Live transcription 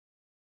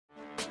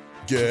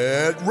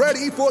Get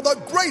ready for the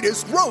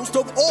greatest roast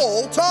of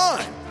all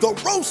time, the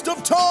Roast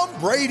of Tom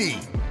Brady,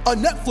 a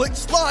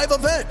Netflix live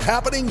event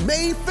happening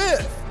May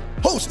 5th.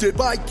 Hosted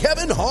by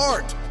Kevin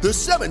Hart, the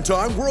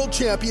 7-time world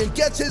champion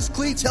gets his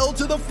cleats held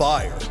to the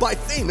fire by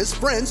famous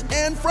friends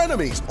and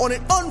frenemies on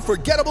an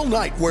unforgettable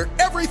night where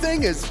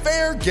everything is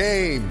fair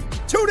game.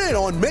 Tune in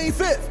on May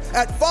 5th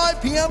at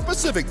 5 p.m.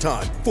 Pacific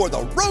time for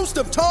the Roast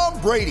of Tom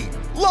Brady,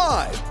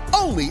 live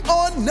only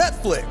on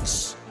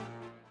Netflix.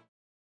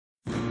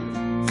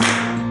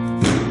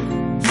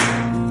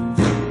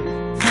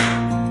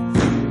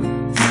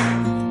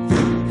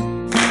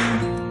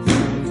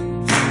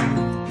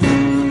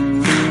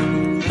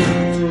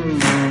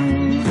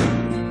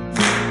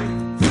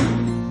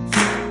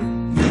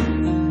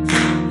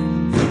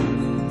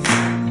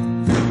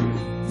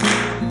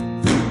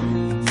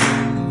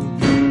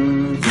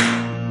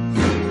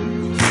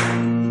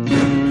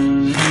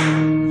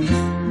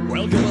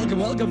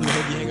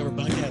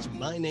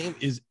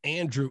 Is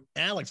Andrew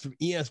Alex from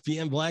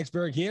ESPN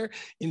Blacksburg here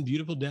in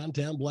beautiful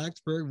downtown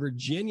Blacksburg,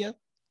 Virginia.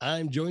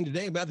 I'm joined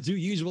today by the two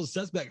usual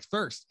suspects.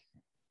 First,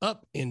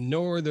 up in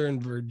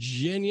Northern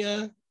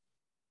Virginia,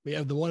 we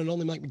have the one and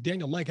only Mike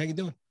McDaniel. Mike, how you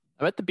doing?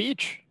 I'm at the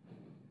beach.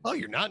 Oh,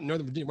 you're not in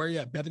Northern Virginia. Where are you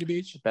at? Bethany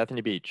Beach?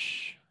 Bethany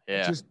Beach.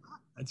 Yeah.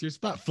 That's your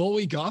spot. Full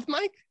week off,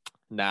 Mike?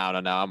 No.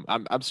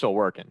 I'm still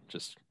working.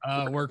 Just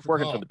working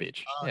from the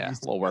beach. Yeah, a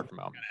little work from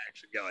home.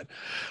 Action going.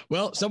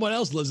 Well, someone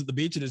else lives at the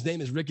beach, and his name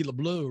is Ricky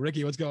LeBlue.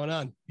 Ricky, what's going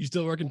on? You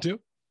still working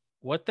too?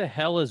 What the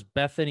hell is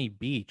Bethany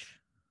Beach?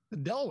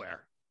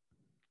 Delaware.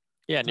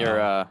 Yeah,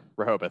 near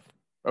Rehoboth,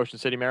 Ocean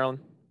City, Maryland.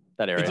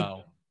 That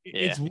area.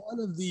 It's one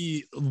of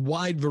the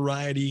wide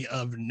variety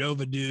of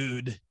Nova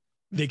Dude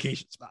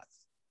vacation spots.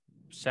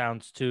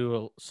 Sounds a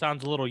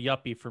little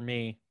yuppie for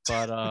me,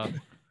 but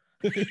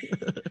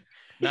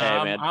no,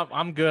 hey,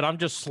 I'm good. I'm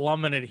just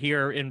slumming it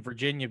here in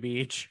Virginia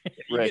Beach.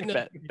 Rick,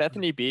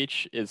 Bethany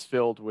Beach is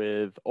filled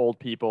with old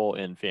people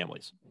and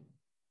families.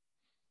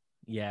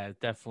 Yeah,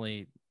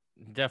 definitely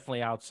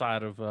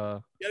outside of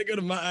gotta go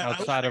to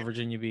outside of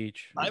Virginia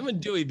Beach. I'm a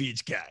Dewey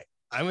Beach guy.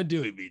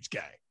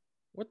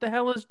 What the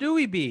hell is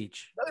Dewey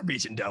Beach? Another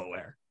beach in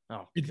Delaware.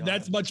 Oh,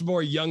 that's much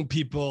more young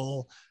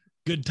people,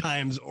 good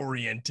times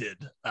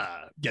oriented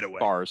getaway.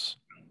 Bars.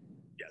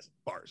 Yes,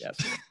 bars. Yes.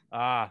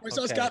 I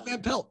saw Scott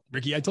Van Pelt.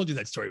 Ricky, I told you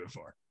that story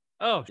before.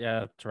 Oh, yeah,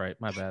 that's right.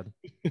 My bad.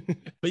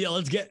 But yeah,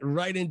 let's get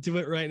right into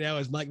it right now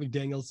as Mike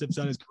McDaniel sips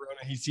on his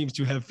Corona. He seems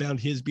to have found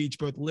his beach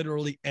both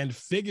literally and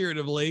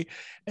figuratively.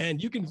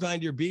 And you can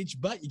find your beach,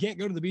 but you can't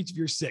go to the beach if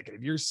you're sick. And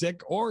if you're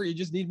sick or you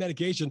just need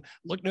medication,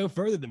 look no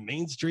further than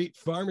Main Street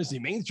Pharmacy.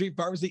 Main Street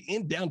Pharmacy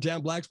in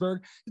downtown Blacksburg.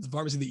 It's a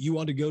pharmacy that you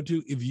want to go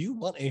to if you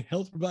want a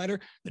health provider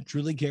that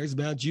truly cares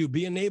about you.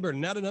 Be a neighbor,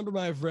 not a number,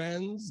 my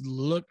friends.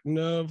 Look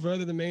no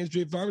further than Main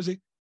Street Pharmacy.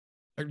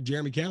 Dr.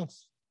 Jeremy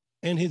Counts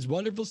and his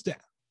wonderful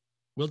staff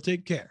will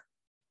take care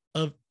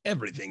of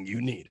everything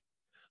you need.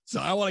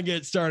 So I want to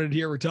get started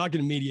here. We're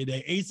talking Media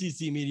Day,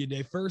 ACC Media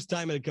Day, first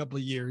time in a couple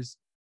of years.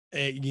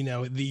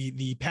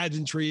 The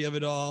pageantry of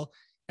it all.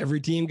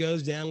 Every team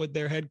goes down with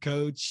their head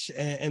coach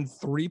and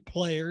 3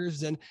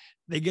 players, and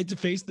they get to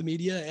face the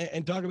media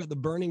and talk about the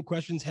burning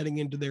questions heading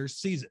into their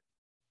season.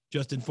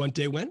 Justin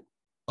Fuente went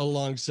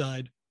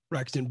alongside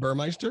Braxton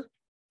Burmeister,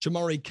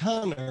 Jamari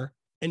Connor,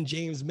 and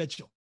James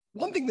Mitchell.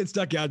 One thing that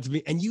stuck out to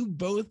me, and you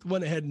both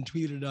went ahead and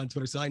tweeted it on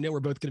Twitter, so I know we're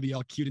both going to be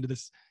all cued into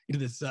this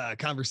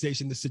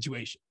conversation, this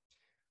situation.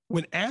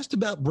 When asked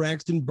about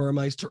Braxton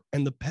Burmeister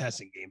and the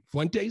passing game,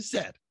 Fuente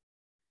said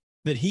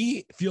that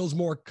he feels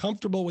more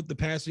comfortable with the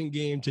passing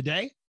game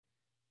today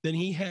than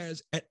he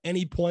has at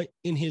any point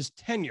in his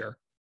tenure,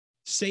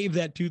 save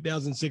that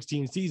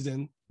 2016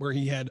 season where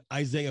he had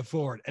Isaiah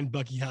Ford and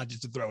Bucky Hodges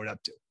to throw it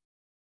up to.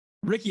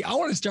 Ricky, I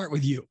want to start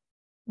with you.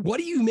 What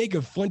do you make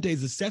of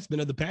Fuente's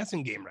assessment of the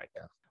passing game right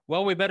now?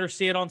 Well, we better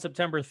see it on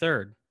September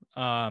 3rd.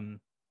 I'm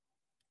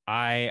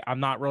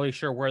not really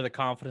sure where the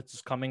confidence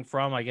is coming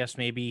from. I guess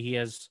maybe he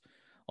has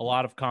a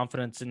lot of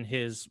confidence in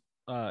his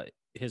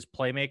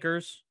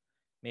playmakers.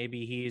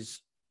 Maybe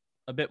he's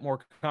a bit more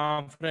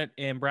confident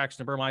in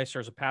Braxton Burmeister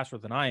as a passer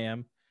than I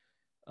am.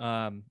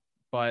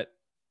 But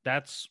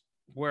that's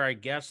where I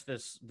guess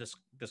this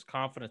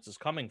confidence is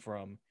coming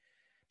from.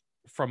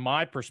 From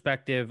my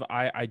perspective,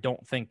 I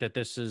don't think that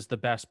this is the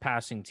best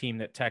passing team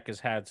that Tech has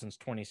had since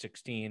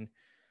 2016.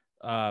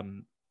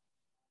 I'm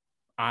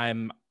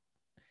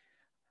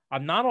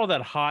not all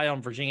that high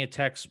on Virginia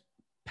Tech's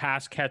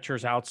pass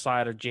catchers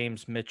outside of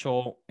James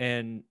Mitchell,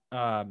 and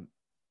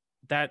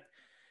that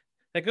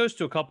goes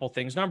to a couple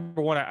things.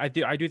 Number one, I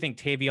do think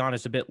Tavion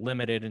is a bit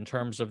limited in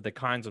terms of the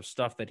kinds of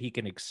stuff that he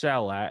can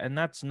excel at, and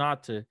that's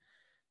not to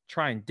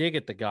try and dig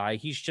at the guy.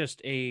 He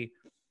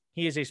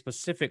is a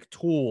specific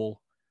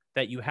tool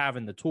that you have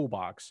in the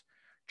toolbox.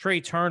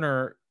 Trey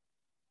Turner,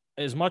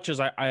 as much as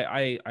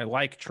I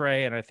like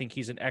Trey and I think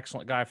he's an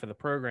excellent guy for the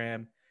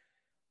program,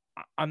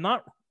 I'm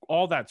not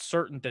all that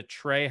certain that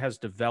Trey has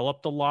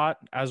developed a lot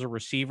as a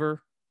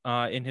receiver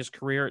in his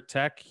career at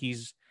Tech.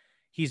 He's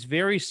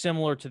very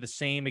similar to the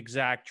same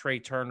exact Trey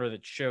Turner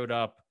that showed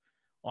up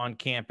on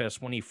campus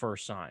when he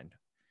first signed.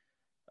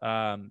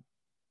 And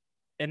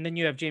then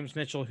you have James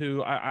Mitchell,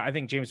 who I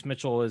think James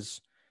Mitchell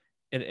is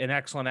an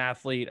excellent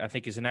athlete. I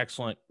think he's an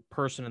excellent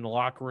person in the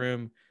locker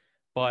room.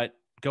 But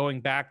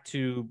going back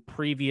to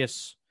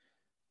previous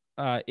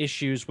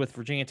issues with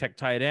Virginia Tech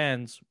tight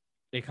ends,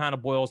 it kind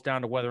of boils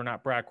down to whether or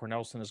not Brad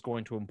Cornelsen is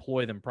going to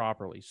employ them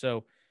properly.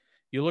 So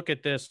you look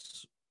at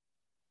this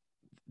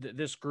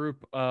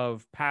group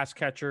of pass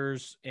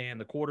catchers and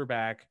the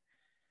quarterback,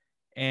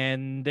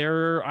 and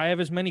I have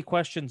as many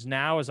questions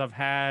now as I've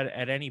had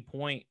at any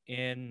point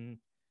in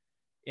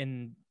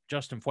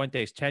Justin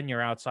Fuente's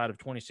tenure outside of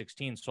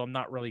 2016. So I'm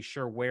not really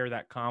sure where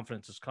that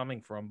confidence is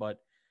coming from, but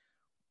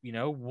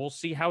we'll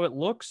see how it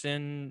looks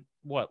in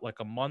like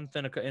a month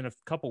and in a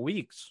couple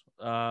weeks.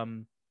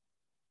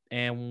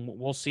 And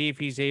we'll see if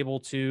he's able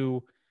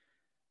to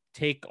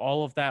take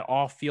all of that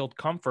off-field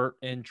comfort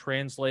and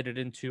translate it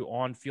into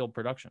on-field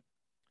production.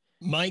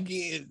 Mike,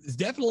 is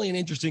definitely an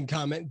interesting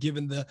comment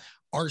given the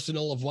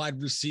arsenal of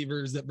wide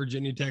receivers that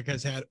Virginia Tech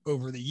has had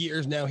over the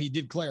years. Now, he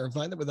did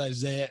clarify that with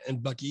Isaiah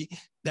and Bucky,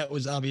 that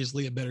was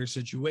obviously a better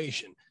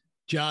situation.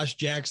 Josh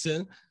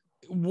Jackson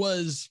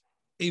was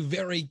a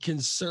very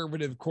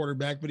conservative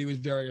quarterback, but he was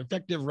very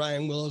effective.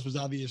 Ryan Willis was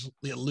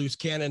obviously a loose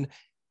cannon.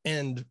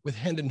 And with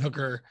Hendon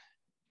Hooker,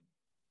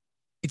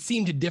 it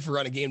seemed to differ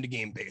on a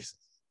game-to-game basis.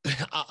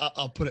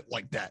 I'll put it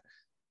like that.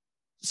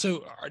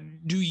 So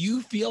do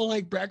you feel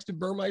like Braxton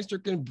Burmeister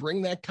can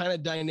bring that kind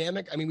of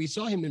dynamic? I mean, we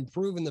saw him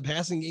improve in the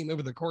passing game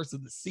over the course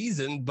of the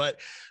season, but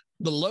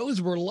the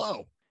lows were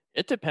low.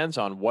 It depends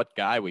on what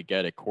guy we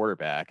get at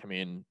quarterback. I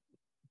mean,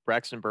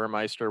 Braxton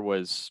Burmeister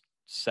was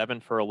 7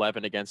 for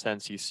 11 against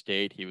NC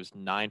State. He was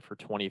 9 for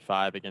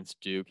 25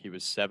 against Duke. He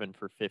was 7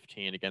 for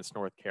 15 against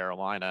North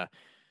Carolina.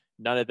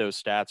 None of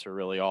those stats are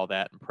really all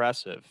that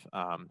impressive.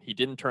 He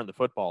didn't turn the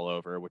football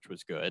over, which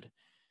was good.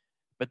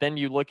 But then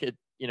you look at,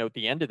 at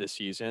the end of the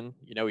season,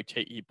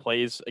 he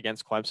plays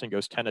against Clemson,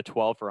 goes 10 to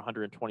 12 for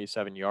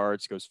 127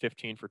 yards, goes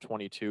 15 for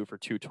 22 for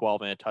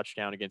 212 and a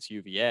touchdown against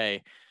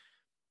UVA.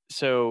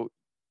 So,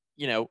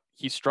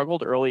 he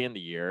struggled early in the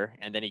year,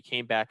 and then he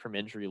came back from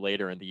injury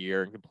later in the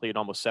year and completed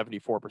almost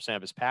 74%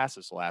 of his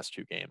passes the last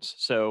 2 games.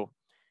 So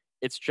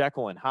it's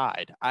Jekyll and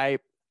Hyde. I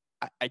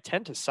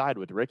tend to side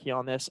with Ricky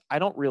on this. I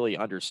don't really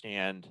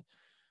understand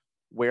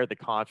where the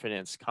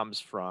confidence comes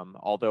from,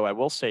 although I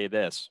will say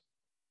this.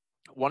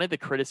 One of the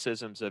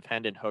criticisms of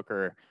Hendon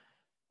Hooker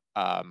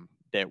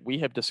that we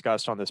have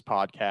discussed on this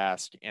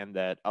podcast and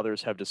that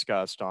others have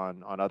discussed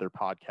on other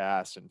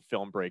podcasts and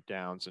film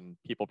breakdowns and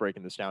people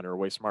breaking this down who are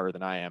way smarter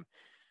than I am,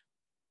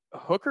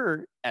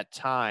 Hooker at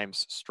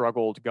times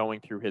struggled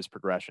going through his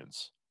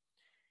progressions.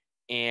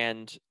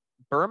 And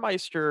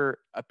Burmeister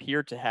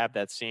appeared to have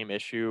that same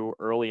issue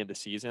early in the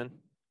season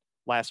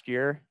last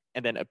year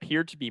and then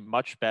appeared to be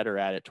much better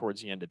at it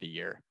towards the end of the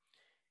year.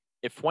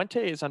 If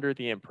Fuente is under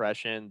the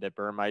impression that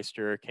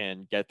Burmeister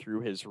can get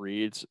through his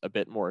reads a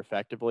bit more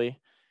effectively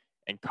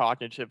and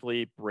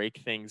cognitively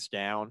break things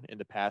down in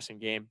the passing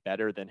game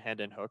better than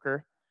Hendon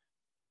Hooker,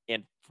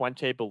 and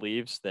Fuente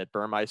believes that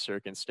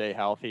Burmeister can stay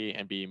healthy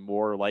and be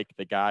more like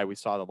the guy we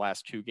saw the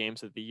last 2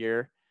 games of the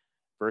year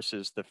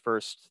versus the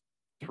first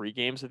 3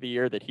 games of the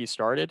year that he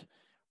started,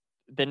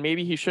 then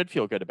maybe he should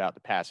feel good about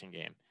the passing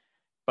game.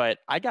 But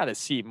I got to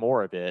see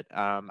more of it.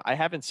 I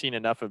haven't seen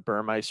enough of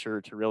Burmeister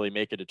to really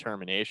make a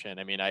determination.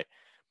 I mean,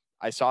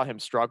 I saw him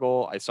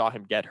struggle. I saw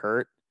him get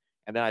hurt.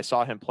 And then I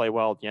saw him play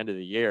well at the end of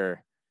the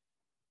year.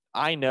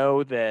 I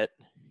know that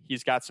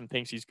he's got some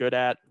things he's good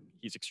at.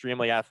 He's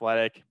extremely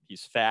athletic.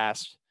 He's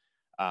fast.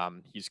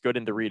 He's good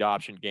in the read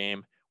option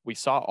game. We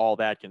saw all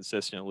that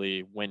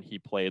consistently when he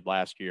played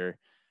last year.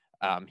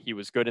 He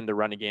was good in the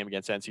running game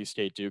against NC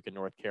State, Duke, and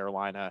North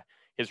Carolina.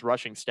 His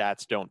rushing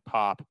stats don't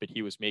pop, but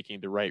he was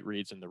making the right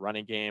reads in the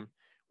running game.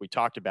 We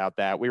talked about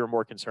that. We were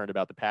more concerned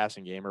about the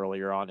passing game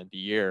earlier on in the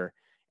year.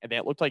 And then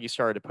it looked like he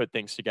started to put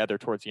things together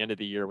towards the end of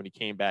the year when he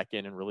came back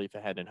in relief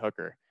of Hendon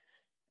Hooker.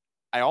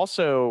 I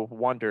also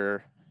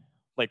wonder,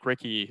 like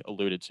Ricky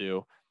alluded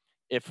to,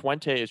 if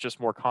Fuente is just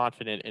more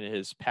confident in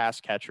his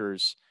pass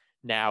catchers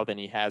now than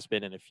he has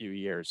been in a few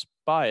years.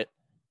 But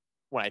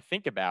when I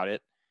think about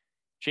it,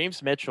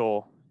 James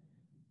Mitchell,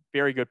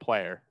 very good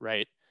player,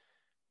 right?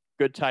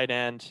 Good tight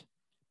end.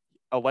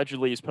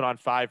 Allegedly, he's put on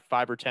 5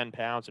 or 10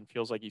 pounds and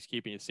feels like he's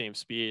keeping the same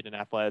speed and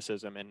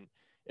athleticism. And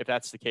if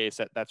that's the case,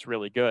 that's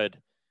really good.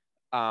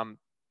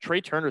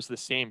 Trey Turner's the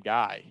same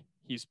guy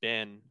he's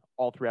been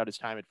all throughout his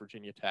time at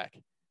Virginia Tech.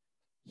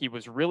 He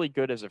was really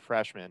good as a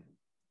freshman.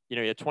 He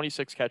had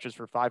 26 catches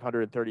for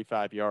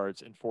 535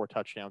 yards and 4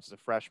 touchdowns as a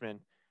freshman.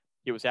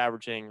 He was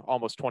averaging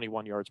almost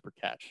 21 yards per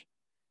catch.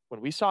 When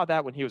we saw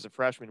that when he was a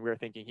freshman, we were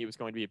thinking he was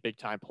going to be a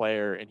big-time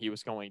player and he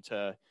was going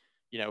to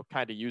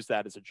kind of use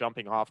that as a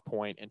jumping off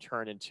point and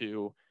turn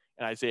into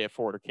an Isaiah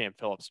Ford or Cam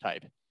Phillips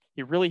type.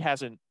 He really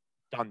hasn't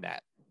done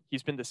that.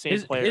 He's been the same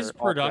player. His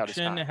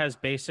production has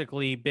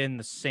basically been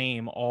the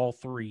same all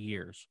 3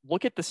 years.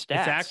 Look at the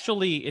stats.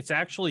 It's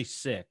actually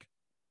sick.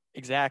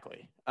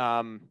 Exactly.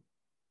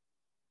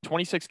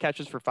 26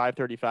 catches for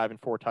 535 and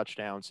 4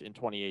 touchdowns in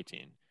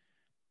 2018.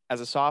 As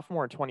a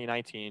sophomore in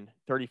 2019,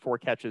 34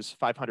 catches,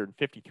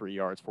 553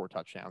 yards, 4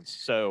 touchdowns.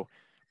 So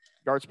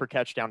yards per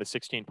catch down to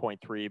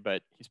 16.3,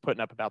 but he's putting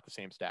up about the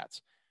same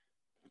stats.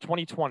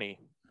 2020,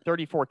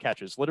 34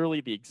 catches, literally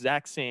the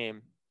exact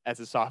same as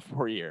his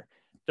sophomore year.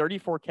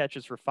 34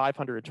 catches for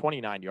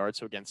 529 yards.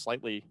 So again,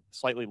 slightly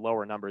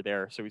lower number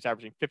there. So he's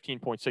averaging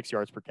 15.6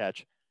 yards per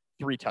catch,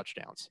 3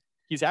 touchdowns.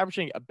 He's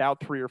averaging about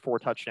 3 or 4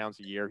 touchdowns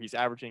a year. He's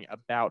averaging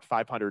about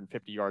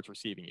 550 yards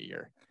receiving a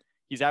year.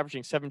 He's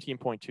averaging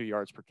 17.2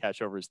 yards per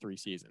catch over his 3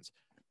 seasons.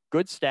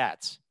 Good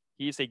stats.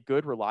 He's a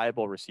good,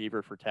 reliable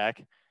receiver for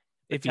Tech.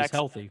 If he's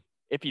healthy.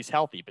 If he's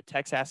healthy, but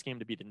Tech's asking him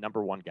to be the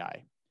number 1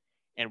 guy.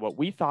 And what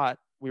we thought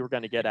we were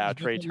going to get out of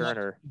Trey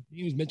Turner.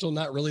 James Mitchell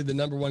not really the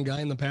number 1 guy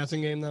in the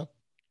passing game, though?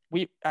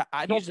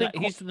 I don't think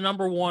he's the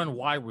number 1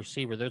 wide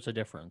receiver. There's a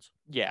difference.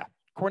 Yeah.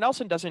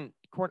 Cornelsen doesn't,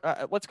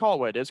 let's call it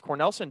what it is.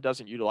 Cornelsen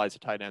doesn't utilize the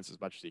tight ends as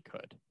much as he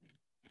could.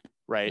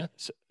 Right.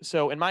 Yeah.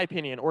 So in my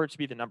opinion, in order to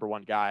be the number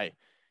 1 guy,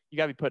 you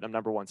got to be putting him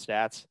number 1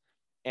 stats.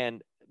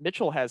 And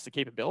Mitchell has the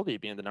capability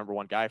of being the number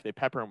 1 guy if they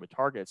pepper him with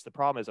targets. The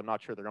problem is I'm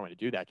not sure they're going to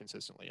do that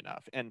consistently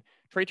enough. And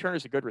Trey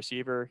Turner's a good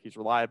receiver. He's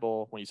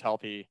reliable when he's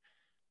healthy.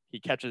 He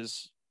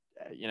catches,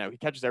 he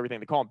catches everything.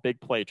 They call him Big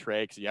Play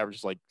Trey because he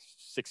averages like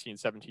 16,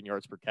 17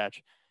 yards per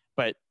catch.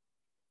 But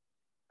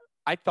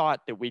I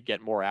thought that we'd get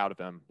more out of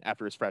him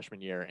after his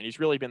freshman year. And he's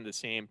really been the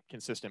same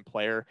consistent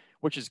player,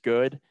 which is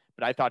good.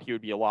 But I thought he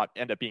would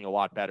end up being a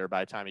lot better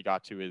by the time he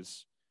got to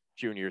his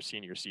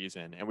senior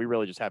season. And we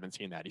really just haven't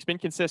seen that. He's been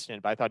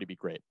consistent, but I thought he'd be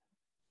great.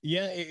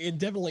 Yeah, it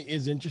definitely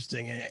is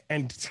interesting.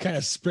 And to kind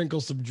of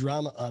sprinkle some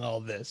drama on all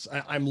this,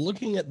 I'm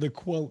looking at the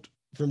quote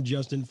from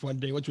Justin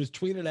Fuente, which was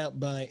tweeted out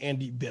by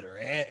Andy Bitter.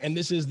 And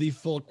this is the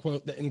full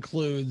quote that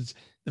includes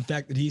the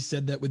fact that he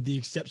said that with the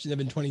exception of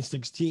in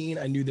 2016,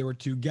 I knew there were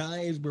 2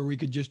 guys where we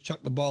could just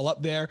chuck the ball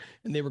up there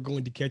and they were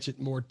going to catch it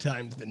more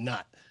times than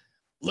not.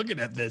 Looking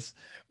at this,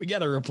 we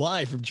got a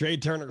reply from Trey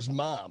Turner's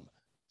mom.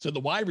 So the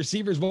wide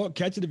receivers won't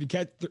catch it if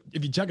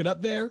you chuck it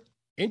up there.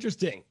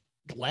 Interesting.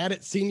 Glad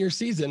it's senior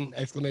season, !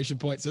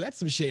 So that's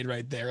some shade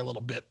right there a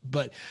little bit.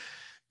 But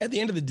at the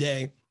end of the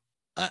day,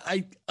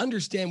 I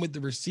understand with the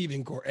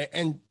receiving core,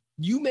 and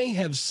you may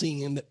have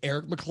seen that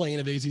Eric McLean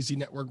of ACC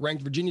Network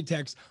ranked Virginia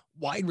Tech's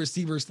wide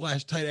receiver /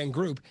 tight end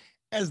group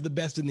as the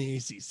best in the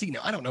ACC.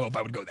 Now, I don't know if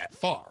I would go that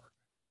far,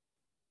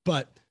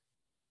 but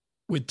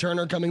with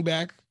Turner coming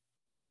back,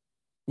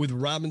 with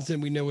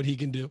Robinson, we know what he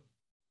can do.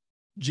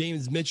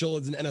 James Mitchell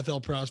is an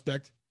NFL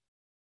prospect.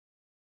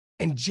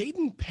 And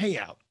Jaden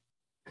Payout,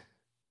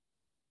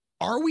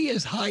 are we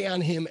as high on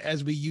him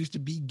as we used to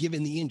be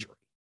given the injury?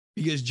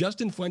 Because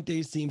Justin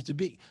Fuentes seems to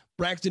be.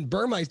 Braxton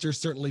Burmeister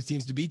certainly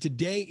seems to be.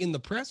 Today in the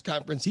press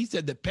conference, he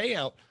said that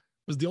Payout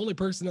was the only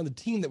person on the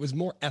team that was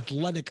more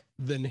athletic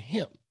than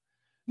him.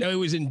 Now, it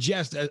was in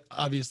jest,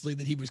 obviously,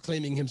 that he was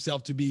claiming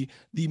himself to be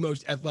the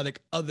most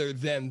athletic other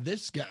than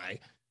this guy.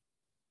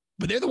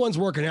 But they're the ones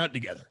working out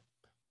together.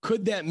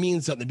 Could that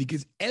mean something?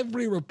 Because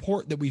every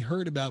report that we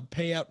heard about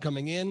Payout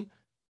coming in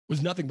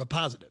was nothing but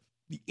positive.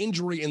 The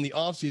injury in the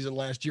offseason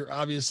last year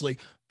obviously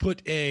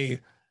put a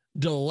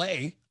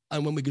delay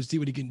on when we could see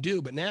what he can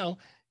do. But now,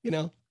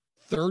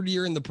 3rd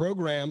year in the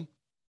program,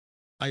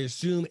 I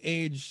assume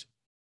age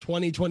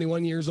 20,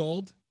 21 years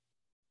old.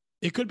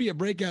 It could be a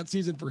breakout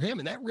season for him.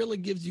 And that really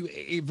gives you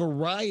a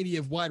variety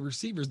of wide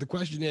receivers. The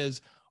question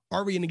is,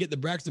 are we going to get the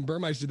Braxton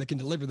Burmeister that can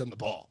deliver them the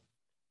ball?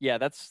 Yeah,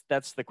 that's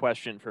the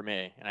question for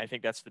me. And I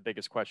think that's the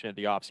biggest question of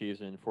the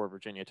offseason for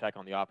Virginia Tech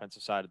on the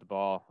offensive side of the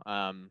ball.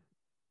 And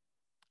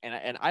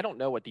I don't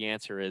know what the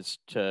answer is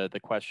to the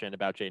question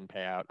about Jaden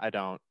Payout. I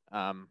don't.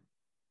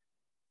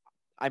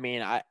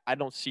 I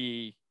don't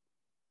see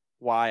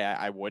why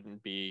I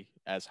wouldn't be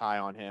as high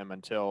on him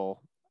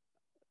until,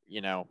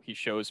 he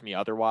shows me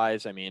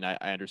otherwise. I mean,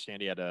 I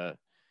understand he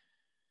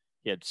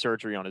had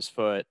surgery on his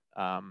foot,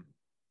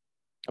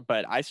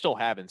 but I still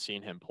haven't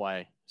seen him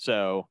play.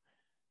 So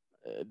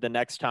the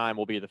next time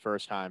will be the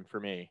first time for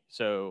me.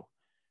 So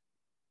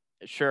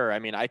sure. I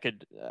mean,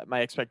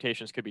 my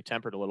expectations could be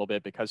tempered a little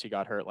bit because he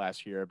got hurt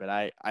last year, but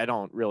I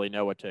don't really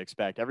know what to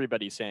expect.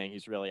 Everybody's saying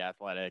he's really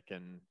athletic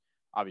and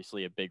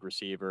obviously a big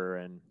receiver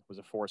and was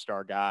a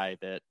 4-star guy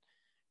that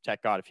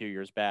Tech got a few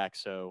years back.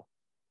 So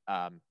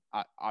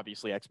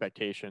obviously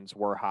expectations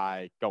were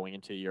high going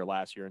into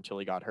last year until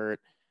he got hurt.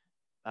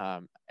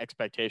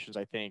 Expectations,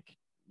 I think,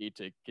 need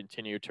to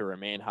continue to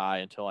remain high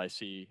until I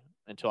see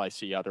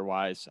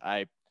otherwise.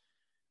 I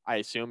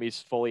assume he's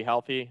fully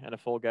healthy and a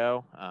full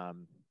go.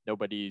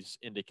 Nobody's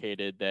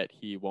indicated that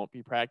he won't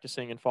be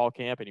practicing in fall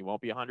camp and he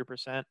won't be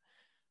 100%.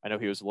 I know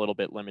he was a little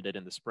bit limited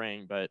in the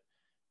spring, but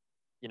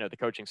the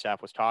coaching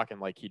staff was talking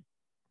like he'd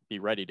be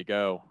ready to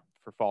go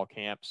for fall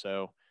camp.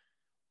 So,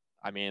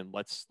 I mean,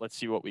 let's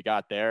see what we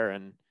got there.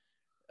 And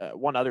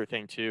one other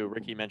thing too,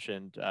 Ricky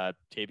mentioned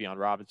Tavion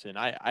Robinson.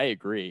 I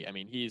agree. I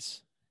mean, he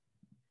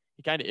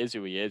kind of is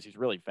who he is. He's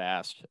really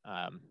fast.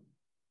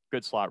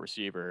 Good slot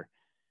receiver,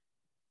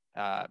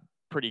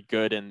 pretty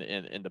good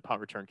in the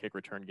punt return, kick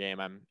return game.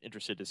 I'm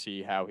interested to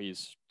see how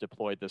he's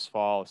deployed this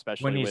fall,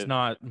 especially when he's with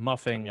not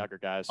muffing younger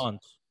guys.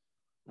 Punts.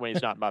 when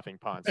he's not muffing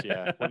punts.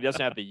 Yeah. When he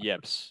doesn't have the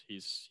yips,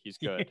 he's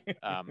good.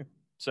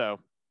 So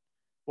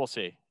we'll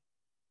see.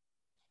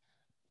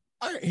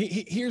 All right,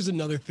 here's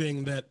another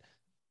thing that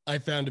I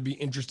found to be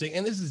interesting,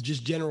 and this is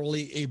just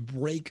generally a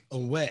break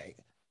away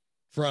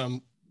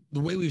from the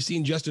way we've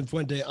seen Justin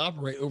Fuente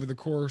operate over the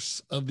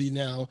course of the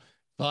now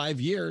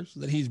 5 years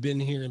that he's been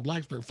here in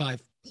Blacksburg,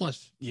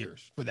 5+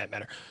 years for that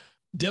matter.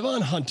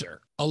 Devon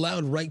Hunter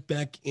allowed right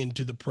back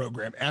into the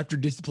program after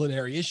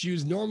disciplinary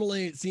issues.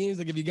 Normally, it seems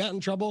like if you got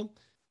in trouble,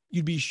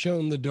 you'd be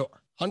shown the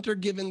door. Hunter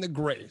given the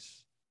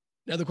grace.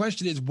 Now, the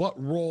question is,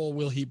 what role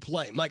will he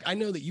play? Mike, I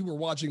know that you were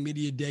watching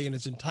Media Day in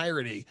its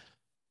entirety.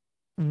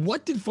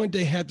 What did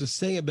Fuente have to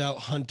say about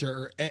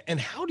Hunter? And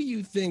how do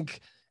you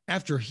think,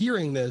 after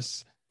hearing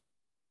this,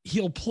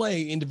 he'll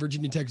play into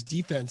Virginia Tech's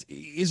defense?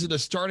 Is it a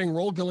starting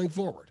role going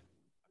forward?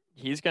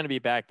 He's going to be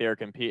back there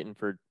competing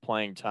for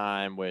playing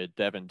time with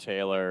Devin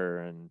Taylor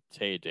and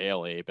Tay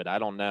Daly, but I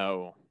don't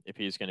know if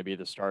he's going to be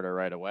the starter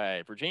right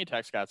away. Virginia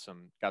Tech's got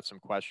some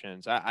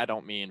questions. I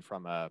don't mean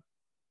from a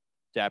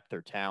depth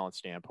or talent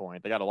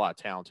standpoint. They got a lot of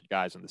talented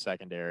guys in the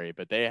secondary,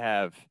 but they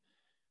have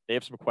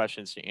some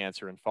questions to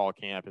answer in fall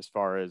camp as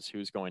far as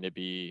who's going to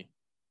be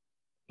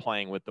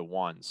playing with the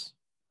ones.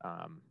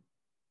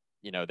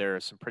 There are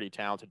some pretty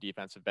talented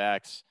defensive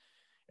backs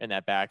in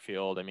that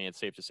backfield. I mean, it's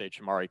safe to say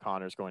Chamari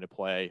Connor is going to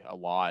play a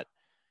lot.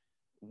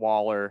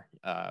 Waller,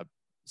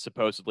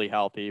 supposedly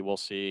healthy. We'll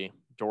see.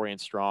 Dorian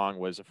Strong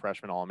was a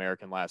freshman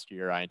All-American last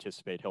year. I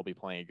anticipate he'll be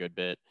playing a good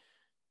bit.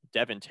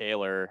 Devin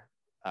Taylor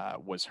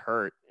was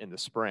hurt in the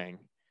spring,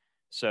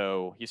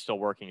 so he's still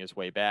working his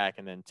way back.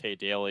 And then Tay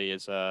Daly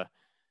is a,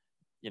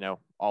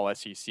 all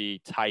SEC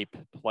type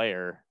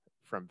player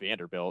from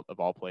Vanderbilt of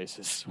all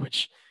places,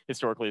 which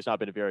historically has not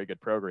been a very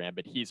good program,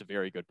 but he's a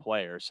very good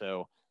player.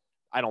 So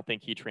I don't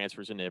think he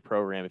transfers into a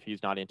program if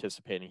he's not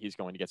anticipating he's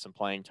going to get some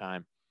playing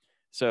time.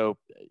 So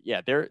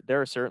yeah, there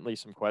are certainly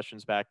some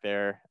questions back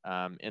there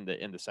in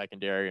the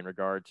secondary in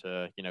regard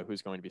to,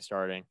 who's going to be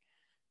starting,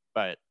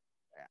 but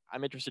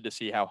I'm interested to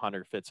see how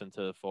Hunter fits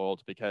into the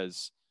fold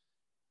because,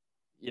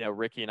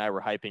 Ricky and I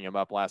were hyping him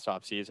up last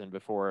offseason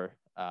before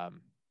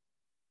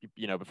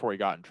he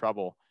got in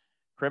trouble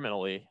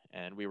criminally.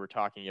 And we were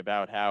talking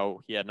about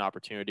how he had an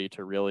opportunity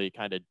to really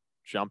kind of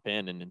jump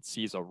in and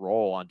seize a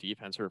role on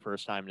defense for the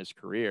first time in his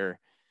career.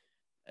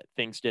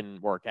 Things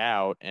didn't work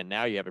out. And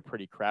now you have a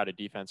pretty crowded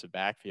defensive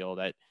backfield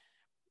that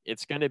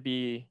it's going to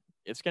be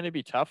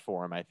tough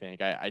for him. I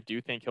think, I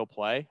do think he'll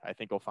play. I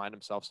think he'll find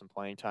himself some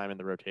playing time in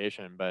the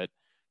rotation, but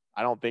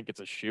I don't think it's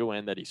a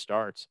shoe-in that he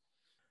starts.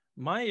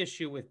 My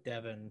issue with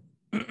Devin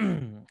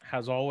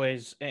has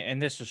always,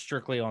 and this is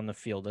strictly on the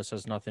field, this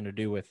has nothing to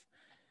do with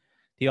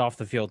the off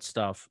the field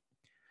stuff.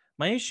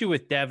 My issue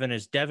with Devin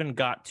is Devin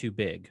got too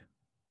big.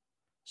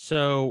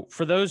 So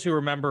for those who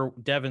remember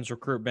Devin's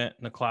recruitment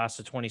in the class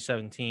of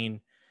 2017,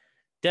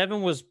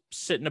 Devin was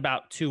sitting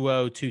about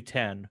 2.0,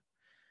 210.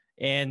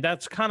 And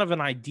that's kind of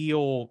an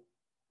ideal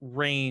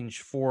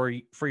range for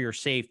your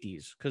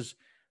safeties because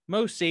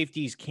most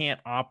safeties can't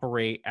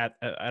operate at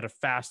a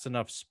fast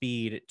enough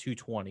speed at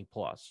 220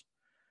 plus.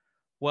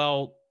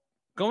 Well,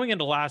 going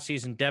into last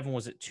season, Devin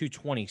was at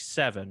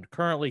 227.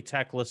 Currently,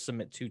 Tech lists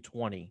him at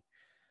 220.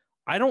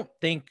 I don't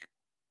think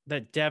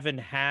that Devin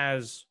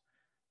has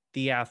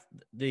the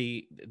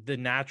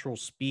natural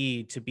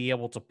speed to be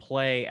able to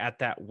play at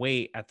that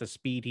weight at the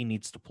speed he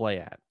needs to play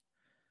at.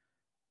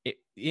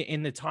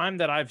 In the time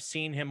that I've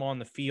seen him on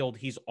the field,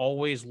 he's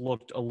always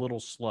looked a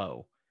little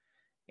slow.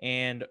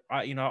 And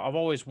I've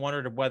always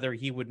wondered whether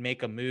he would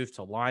make a move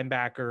to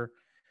linebacker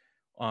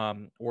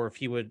or if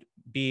he would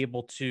be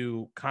able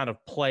to kind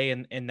of play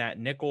in that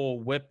nickel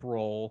whip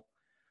role.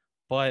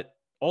 But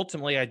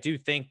ultimately, I do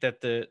think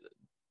that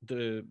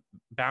the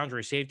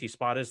boundary safety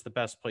spot is the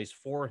best place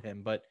for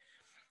him. But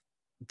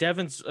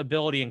Devin's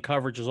ability and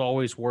coverage has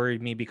always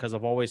worried me because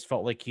I've always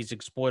felt like he's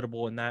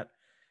exploitable in that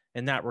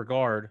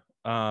regard.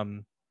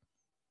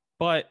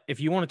 But if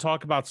you want to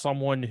talk about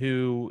someone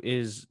who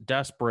is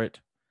desperate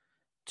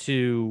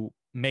to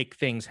make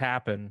things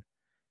happen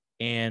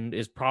and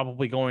is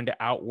probably going to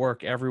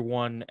outwork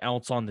everyone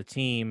else on the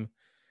team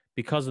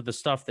because of the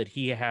stuff that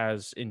he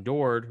has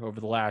endured over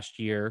the last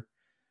year,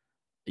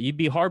 you'd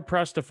be hard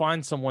pressed to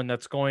find someone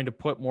that's going to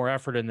put more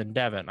effort in than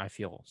Devin, I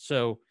feel.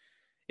 So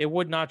it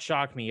would not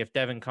shock me if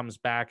Devin comes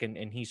back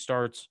and he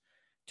starts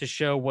to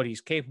show what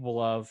he's capable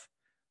of.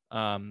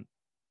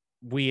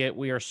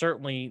 We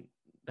certainly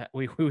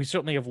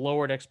have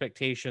lowered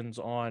expectations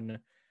on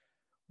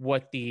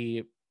what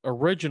the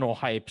original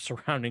hype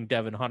surrounding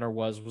Devin Hunter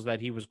was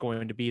that he was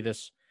going to be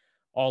this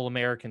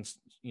All-American,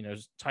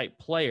 type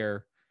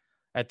player.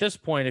 At this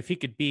point, if he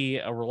could be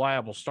a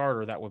reliable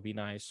starter, that would be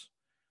nice.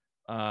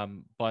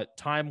 But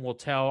time will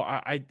tell.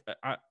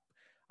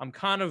 I'm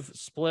kind of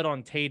split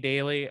on Tay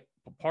Daly.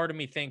 Part of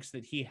me thinks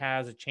that he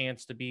has a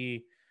chance to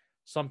be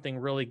something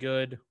really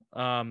good.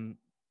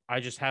 I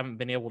just haven't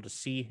been able to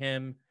see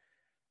him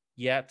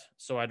yet,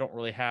 so I don't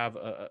really have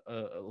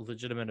a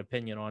legitimate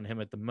opinion on him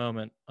at the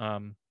moment.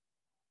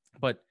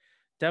 But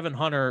Devin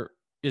Hunter,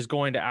 is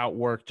going to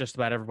outwork just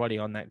about everybody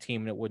on that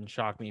team, and it wouldn't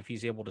shock me if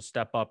he's able to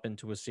step up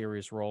into a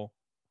serious role.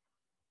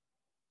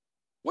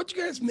 What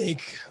you guys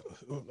make?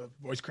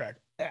 Voice crack.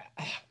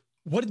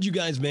 What did you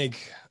guys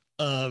make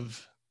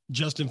of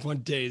Justin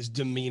Fuente's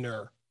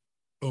demeanor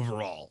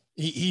overall?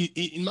 He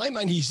in my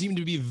mind, he seemed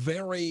to be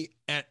very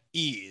at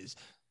ease.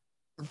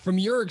 From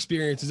your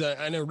experiences,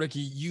 I know, Ricky,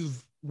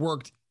 you've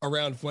worked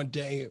around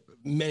Fuente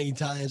many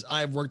times.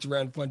 I've worked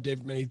around Fuente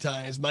many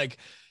times. Mike,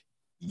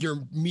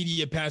 your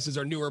media passes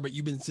are newer, but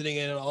you've been sitting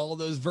in all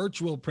those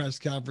virtual press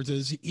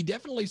conferences. He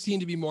definitely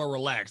seemed to be more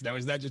relaxed. Now,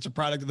 is that just a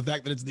product of the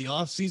fact that it's the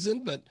off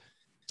season? But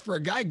for a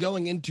guy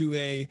going into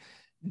a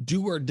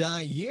do or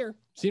die year,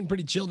 seemed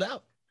pretty chilled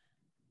out.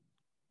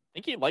 I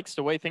think he likes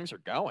the way things are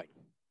going,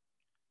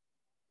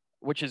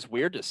 which is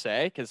weird to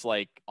say because,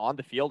 like, on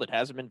the field, it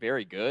hasn't been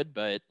very good,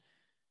 but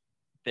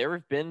there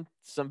have been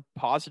some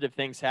positive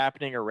things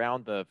happening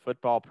around the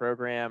football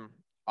program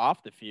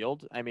off the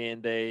field. I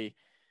mean, the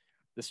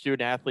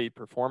student athlete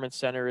performance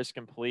center is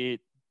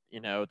complete. You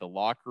know, the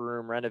locker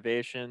room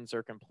renovations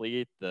are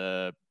complete.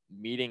 The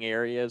meeting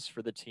areas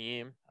for the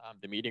team,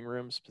 the meeting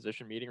rooms,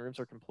 position meeting rooms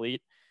are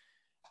complete.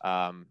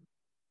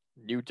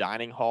 New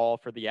dining hall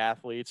for the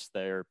athletes.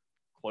 They're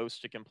close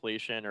to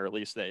completion, or at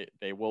least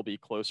they will be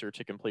closer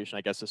to completion,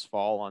 I guess, this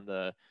fall on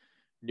the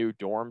new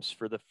dorms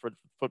for the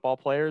football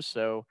players.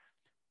 So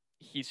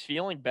he's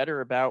feeling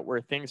better about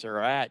where things are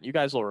at. You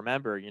guys will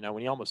remember, you know,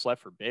 when he almost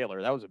left for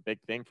Baylor, that was a big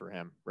thing for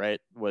him,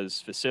 right? Was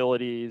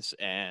facilities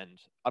and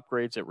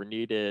upgrades that were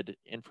needed,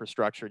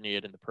 infrastructure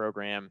needed in the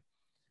program.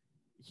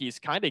 He's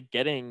kind of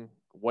getting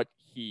what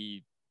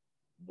he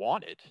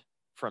wanted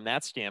from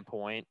that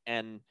standpoint.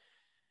 And,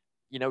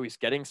 you know, he's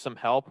getting some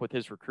help with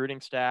his recruiting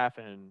staff,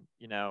 and,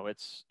 you know,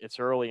 it's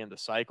early in the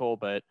cycle,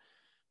 but,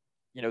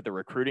 you know, the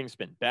recruiting's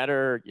been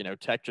better. You know,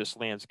 Tech just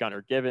lands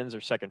Gunnar Givens,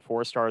 their second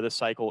 4-star this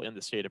cycle in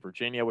the state of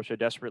Virginia, which I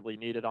desperately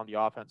needed on the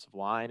offensive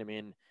line. I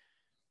mean,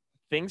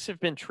 things have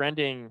been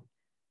trending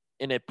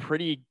in a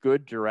pretty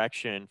good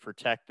direction for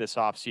Tech this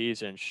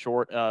offseason,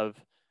 short of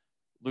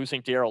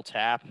losing Daryl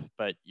Tapp,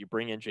 but you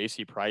bring in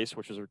J.C. Price,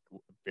 which was a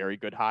very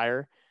good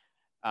hire.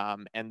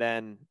 And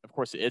then, of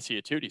course, the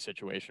Izzy Atudi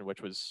situation,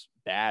 which was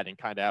bad and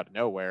kind of out of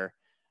nowhere.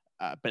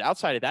 But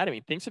outside of that, I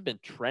mean, things have been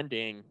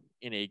trending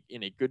in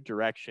a good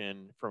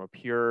direction from a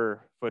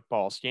pure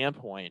football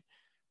standpoint.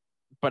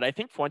 But I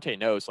think Fuente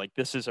knows, like,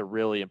 this is a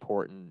really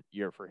important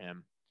year for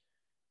him.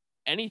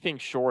 Anything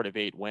short of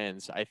 8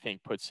 wins, I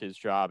think, puts his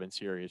job in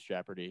serious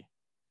jeopardy.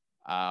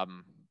 I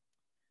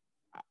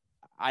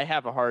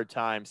have a hard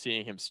time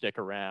seeing him stick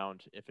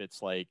around if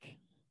it's like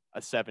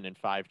a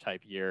 7-5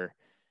 type year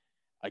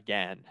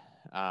again.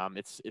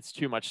 It's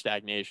too much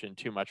stagnation,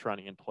 too much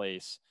running in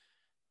place.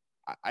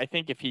 I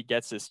think if he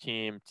gets his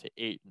team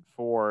to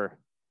 8-4,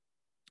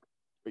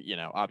 you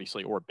know,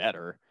 obviously, or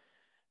better,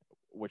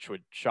 which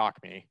would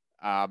shock me,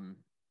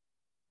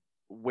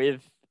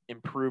 with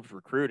improved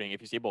recruiting,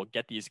 if he's able to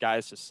get these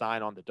guys to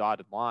sign on the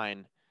dotted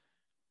line,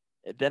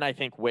 then I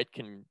think Witt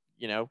can,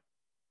 you know,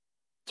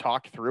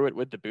 talk through it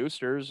with the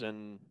boosters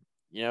and,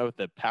 you know,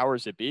 the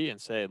powers that be and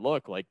say,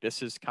 look, like,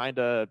 this is kind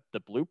of the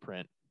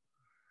blueprint.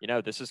 You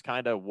know, this is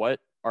kind of what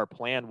our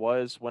plan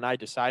was when I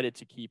decided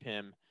to keep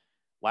him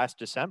last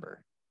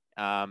December.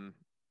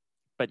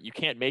 But you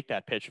can't make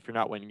that pitch if you're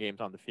not winning games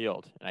on the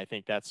field. And I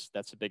think that's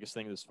the biggest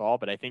thing this fall.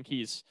 But I think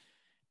he's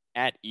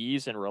at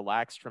ease and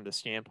relaxed from the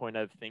standpoint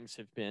of things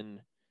have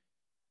been,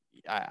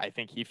 I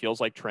think he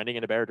feels like trending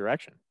in a better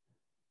direction.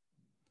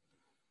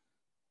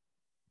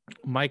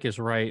 Mike is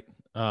right.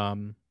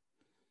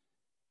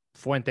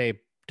 Fuente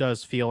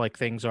does feel like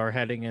things are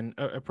heading in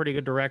a pretty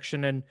good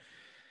direction. And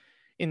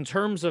in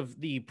terms of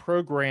the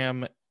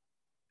program,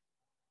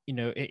 you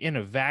know, in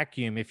a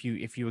vacuum, if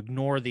you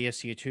ignore the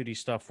Izzy Atudi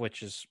stuff,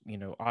 which is, you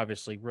know,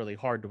 obviously really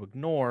hard to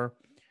ignore,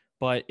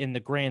 but in the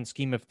grand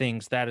scheme of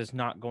things, that is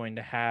not going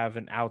to have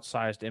an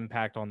outsized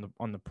impact on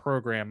the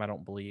program, I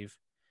don't believe.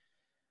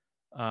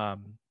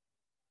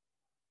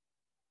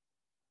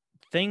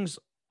 Things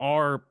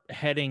are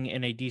heading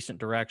in a decent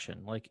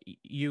direction. Like,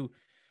 you,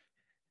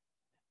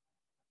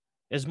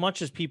 as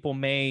much as people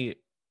may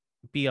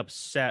be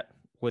upset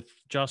with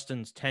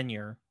Justin's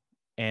tenure,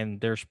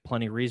 and there's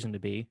plenty of reason to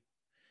be,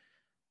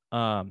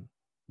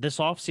 this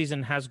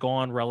offseason has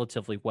gone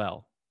relatively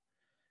well.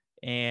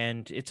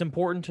 And it's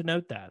important to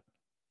note that.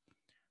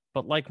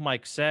 But like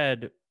Mike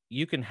said,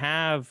 you can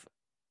have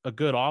a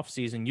good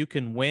offseason. You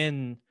can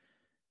win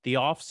the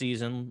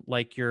offseason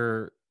like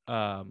you're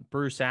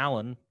Bruce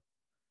Allen.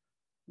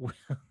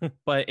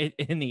 But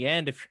in the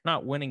end, if you're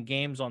not winning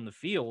games on the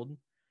field...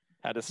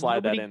 Had to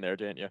slide that in there,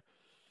 didn't you?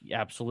 Yeah,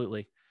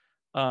 absolutely.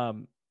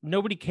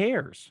 Nobody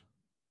cares.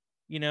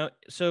 You know,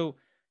 so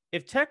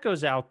if Tech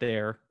goes out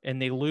there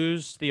and they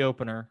lose the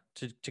opener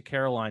to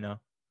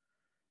Carolina,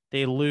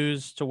 they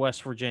lose to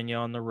West Virginia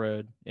on the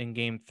road in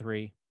Game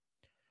 3,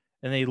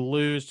 and they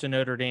lose to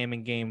Notre Dame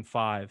in Game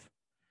 5,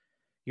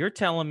 you're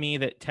telling me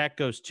that Tech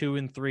goes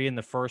 2-3 in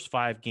the first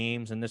 5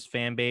 games and this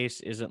fan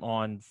base isn't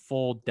on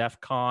full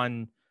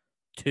DEFCON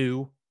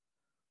 2?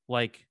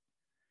 Like,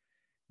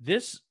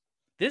 this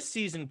this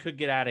season could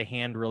get out of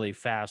hand really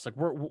fast. Like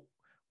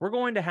we're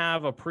going to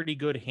have a pretty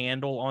good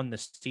handle on the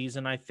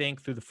season, I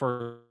think, through the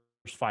first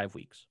 5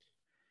 weeks.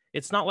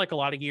 It's not like a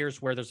lot of years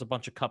where there's a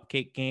bunch of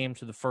cupcake games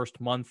for the first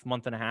month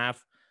and a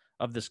half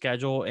of the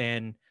schedule,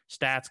 and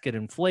stats get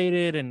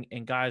inflated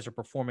and guys are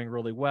performing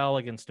really well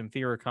against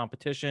inferior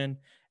competition.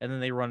 And then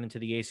they run into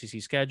the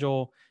ACC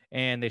schedule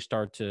and they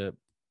start to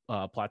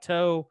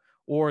plateau,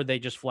 or they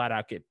just flat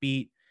out get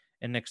beat.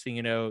 And next thing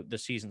you know, the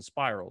season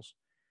spirals.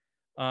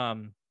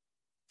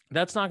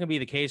 That's not going to be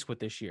the case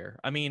with this year.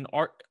 I mean,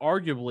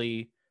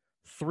 arguably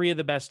 3 of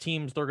the best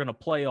teams they're going to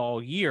play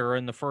all year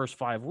in the first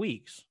 5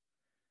 weeks.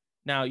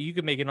 Now, you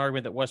could make an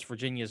argument that West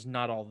Virginia is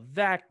not all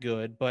that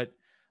good, but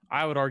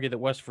I would argue that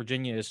West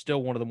Virginia is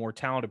still one of the more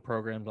talented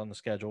programs on the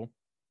schedule.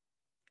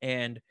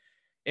 And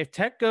if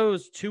Tech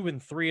goes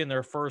 2-3 in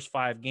their first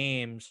 5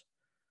 games,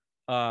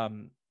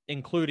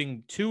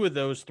 including 2 of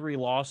those 3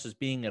 losses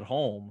being at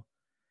home,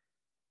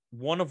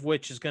 one of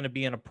which is going to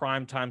be in a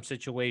primetime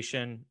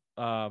situation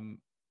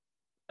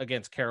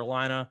against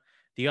Carolina.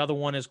 The other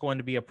one is going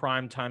to be a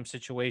primetime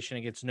situation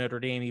against Notre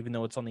Dame, even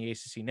though it's on the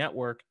ACC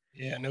network.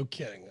 Yeah, no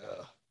kidding.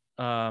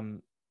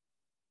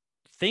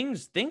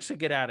 Things could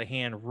get out of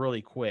hand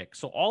really quick.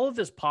 So all of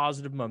this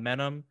positive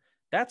momentum,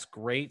 that's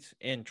great.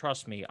 And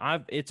trust me,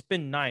 it's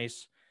been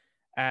nice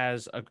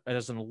as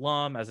an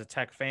alum, as a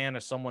Tech fan,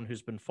 as someone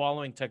who's been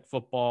following Tech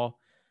football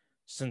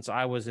since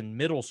I was in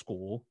middle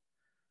school.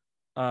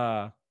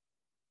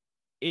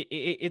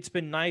 It's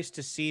been nice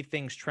to see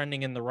things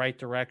trending in the right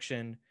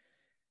direction,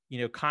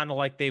 kind of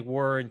like they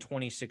were in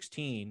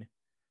 2016.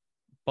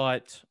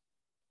 But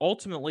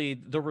ultimately,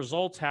 the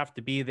results have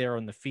to be there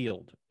on the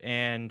field.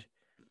 And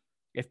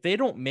if they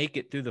don't make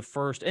it through the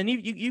first, and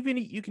you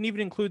can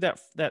even include that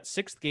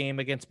 6th game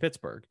against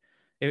Pittsburgh.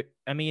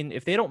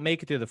 If they don't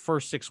make it through the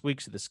first 6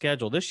 weeks of the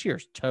schedule, this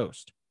year's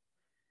toast.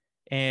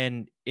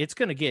 And it's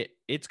going to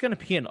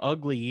be an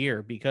ugly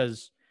year,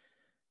 because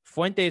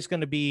Fuente is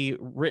going to be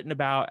written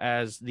about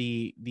as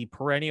the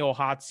perennial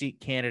hot seat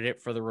candidate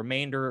for the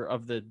remainder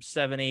of the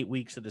 7-8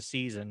 weeks of the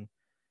season.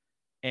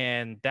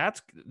 And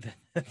that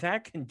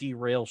can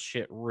derail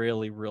shit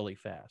really, really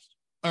fast.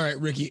 All right,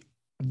 Ricky,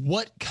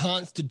 what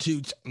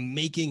constitutes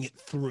making it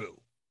through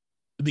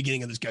the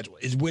beginning of the schedule?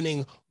 Is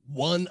winning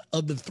one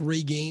of the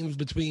 3 games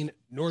between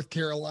North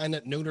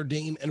Carolina, Notre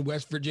Dame, and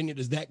West Virginia?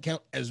 Does that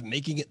count as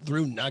making it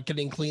through, not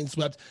getting clean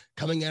swept,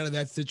 coming out of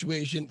that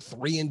situation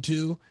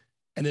 3-2,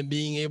 and then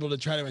being able to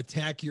try to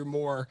attack your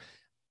more,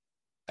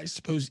 I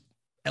suppose,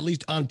 at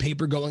least on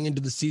paper going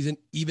into the season,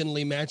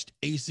 evenly matched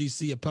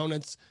ACC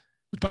opponents?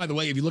 Which, by the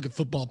way, if you look at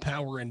Football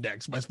Power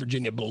Index, West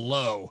Virginia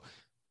below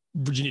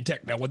Virginia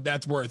Tech. Now, what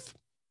that's worth,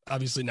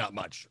 obviously not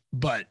much,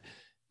 but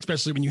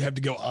especially when you have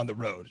to go on the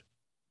road.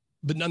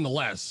 But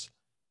nonetheless,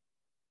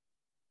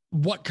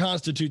 what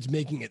constitutes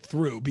making it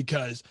through?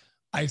 Because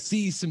I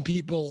see some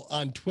people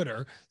on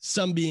Twitter,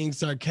 some being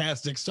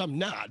sarcastic, some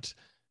not,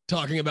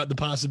 talking about the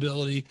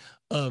possibility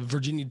of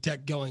Virginia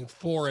Tech going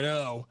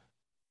 4-0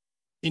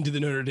 into the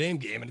Notre Dame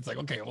game. And it's like,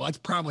 okay, well, that's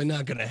probably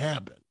not going to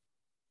happen.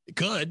 It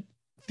could.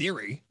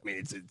 Theory. I mean,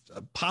 it's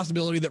a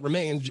possibility that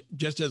remains,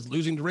 just as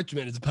losing to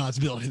Richmond is a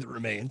possibility that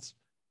remains.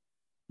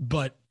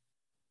 But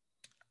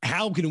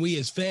how can we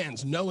as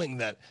fans, knowing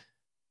that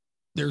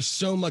there's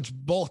so much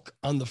bulk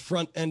on the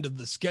front end of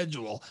the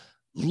schedule,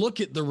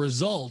 look at the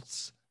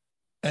results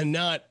and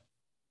not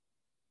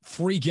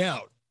freak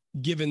out,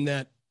 given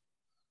that,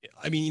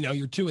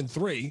 you're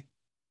 2-3,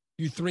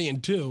 you're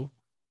 3-2,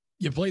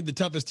 you played the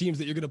toughest teams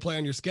that you're going to play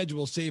on your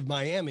schedule, save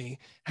Miami.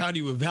 How do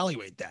you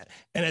evaluate that?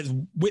 And as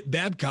Whit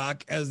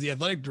Babcock, as the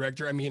athletic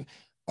director,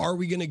 are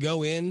we going to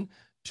go in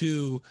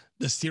to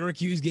the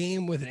Syracuse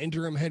game with an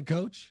interim head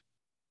coach?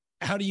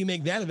 How do you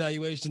make that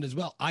evaluation as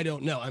well? I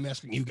don't know. I'm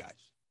asking you guys.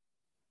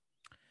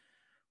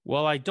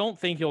 Well, I don't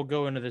think he'll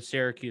go into the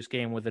Syracuse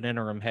game with an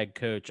interim head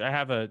coach.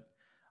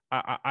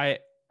 I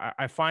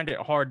find it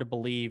hard to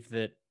believe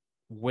that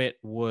Whit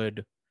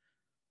would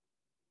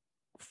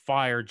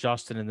fire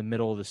Justin in the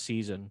middle of the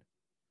season.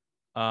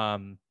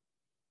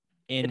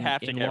 It'd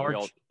have to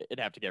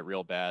get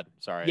real bad.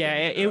 Sorry. Yeah,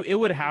 it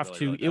would have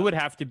to. It would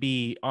have to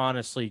be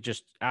honestly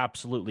just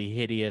absolutely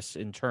hideous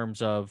in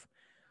terms of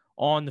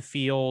on the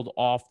field,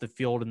 off the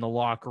field, in the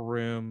locker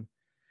room.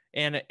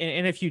 And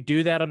if you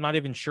do that, I'm not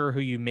even sure who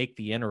you make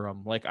the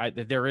interim. Like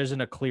there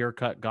isn't a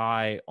clear-cut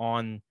guy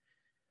on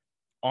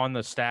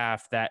the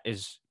staff that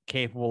is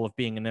capable of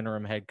being an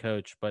interim head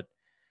coach. But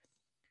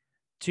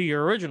to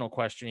your original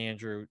question,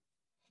 Andrew,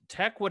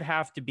 Tech would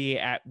have to be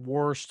at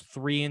worst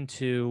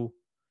 3-2,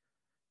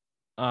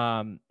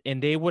 and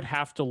they would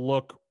have to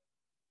look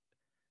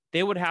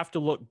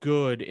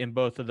good in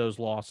both of those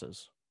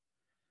losses.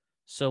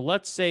 So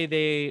let's say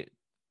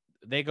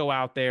they go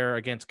out there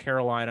against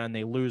Carolina and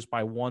they lose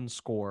by 1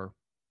 score,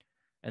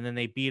 and then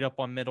they beat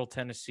up on Middle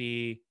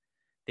Tennessee,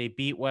 they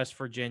beat West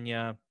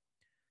Virginia,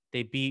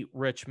 they beat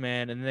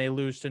Richmond, and then they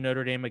lose to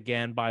Notre Dame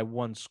again by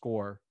 1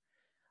 score.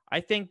 I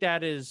think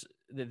that is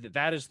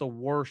the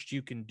worst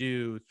you can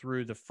do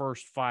through the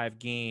first 5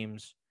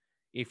 games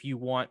if you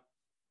want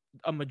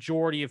a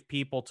majority of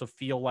people to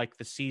feel like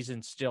the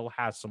season still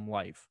has some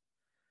life.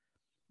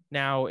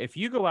 Now, if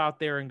you go out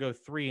there and go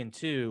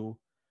 3-2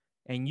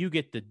 and you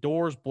get the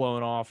doors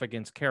blown off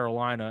against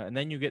Carolina, and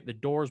then you get the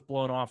doors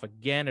blown off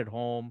again at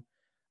home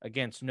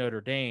against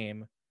Notre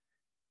Dame,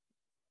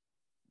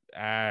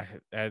 I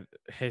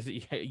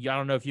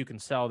don't know if you can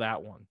sell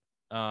that one.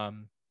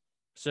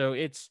 So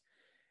it's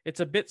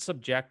a bit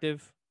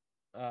subjective.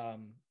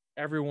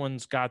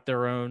 Everyone's got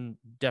their own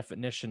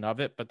definition of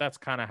it, but that's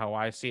kind of how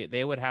I see it.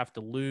 They would have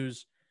to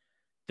lose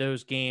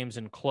those games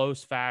in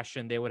close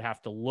fashion. They would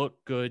have to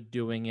look good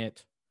doing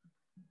it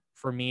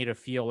for me to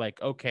feel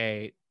like,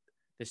 okay,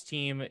 this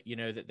team,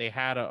 that they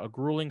had a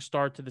grueling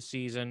start to the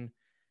season.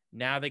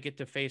 Now they get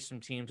to face some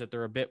teams that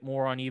they're a bit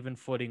more on even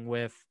footing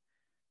with.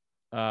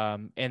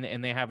 And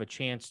they have a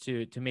chance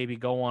to maybe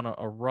go on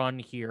a run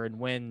here and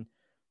win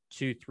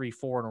 2, 3,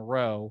 4 in a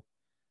row.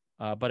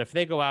 But if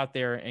they go out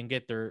there and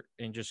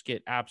just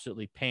get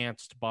absolutely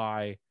pantsed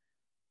by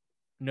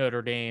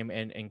Notre Dame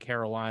and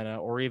Carolina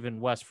or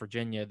even West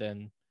Virginia,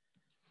 then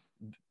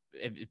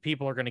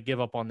people are going to give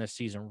up on this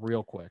season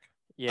real quick.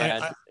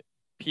 Yeah,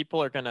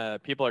 people are gonna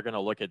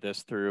look at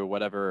this through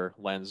whatever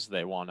lens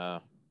they want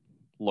to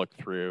look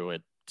through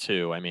it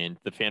too. I mean,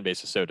 the fan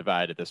base is so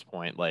divided at this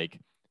point. Like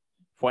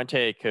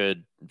Fuente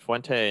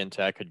and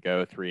Tech could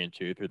go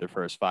 3-2 through their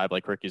first 5,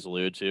 like Ricky's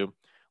alluded to,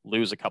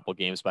 lose a couple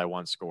games by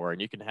 1 score,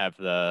 and you can have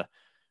the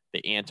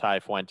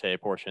anti-Fuente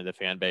portion of the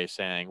fan base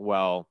saying,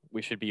 well,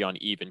 we should be on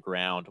even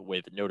ground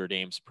with Notre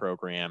Dame's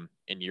program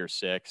in year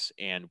 6,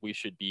 and we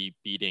should be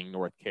beating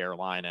North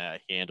Carolina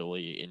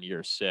handily in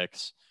year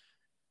 6.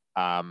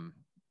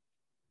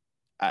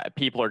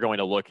 People are going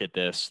to look at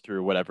this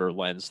through whatever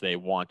lens they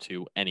want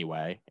to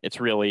anyway.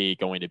 It's really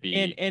going to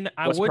be and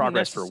I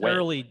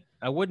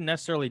wouldn't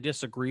necessarily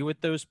disagree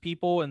with those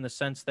people in the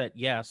sense that,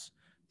 yes,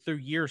 through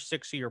year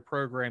 6 of your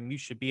program, you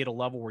should be at a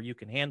level where you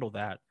can handle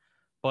that.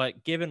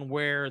 But given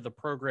where the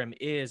program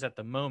is at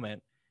the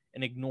moment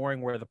and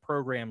ignoring where the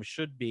program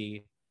should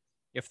be,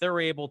 if they're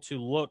able to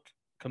look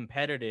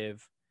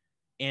competitive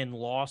in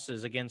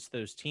losses against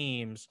those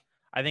teams,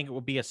 I think it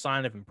would be a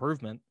sign of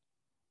improvement.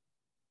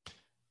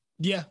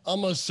 Yeah,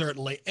 almost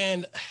certainly.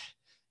 And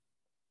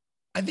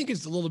I think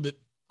it's a little bit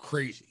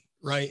crazy,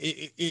 right?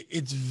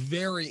 It's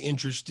very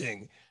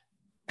interesting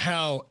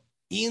how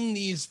in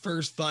these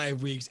first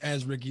 5 weeks,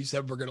 as Ricky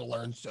said, we're going to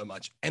learn so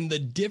much. And the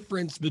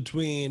difference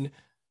between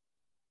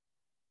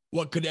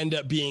what could end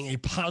up being a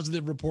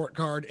positive report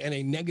card and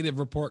a negative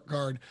report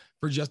card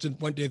for Justin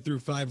Fuente through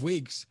 5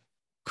 weeks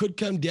could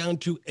come down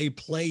to a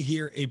play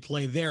here, a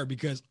play there,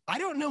 because I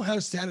don't know how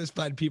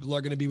satisfied people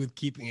are going to be with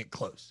keeping it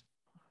close.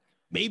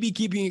 Maybe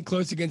keeping it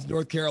close against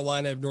North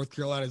Carolina if North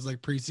Carolina is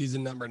like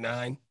preseason number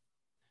 9.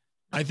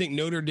 I think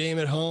Notre Dame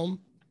at home,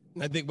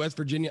 and I think West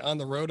Virginia on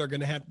the road are going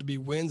to have to be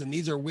wins, and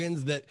these are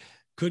wins that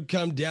could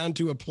come down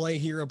to a play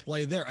here, a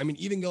play there. I mean,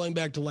 even going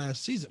back to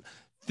last season,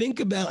 think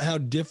about how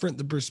different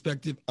the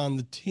perspective on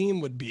the team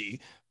would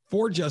be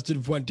for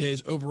Justin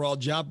Fuente's overall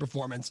job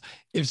performance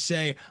if,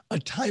 say, a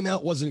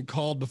timeout wasn't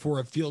called before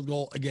a field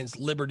goal against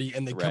Liberty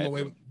and they come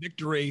away with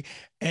victory,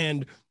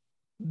 and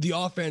the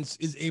offense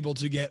is able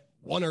to get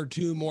 1 or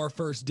 2 more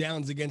first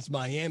downs against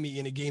Miami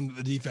in a game that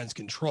the defense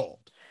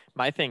controlled.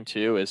 My thing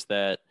too is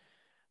that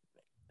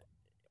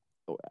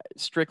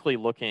strictly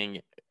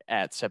looking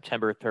at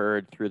September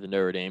 3rd through the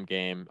Notre Dame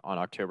game on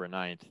October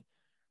 9th,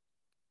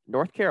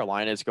 North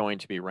Carolina is going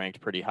to be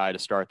ranked pretty high to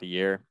start the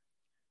year.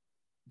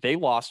 They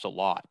lost a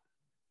lot.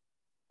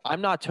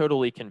 I'm not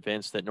totally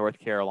convinced that North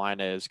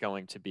Carolina is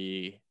going to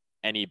be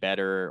any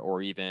better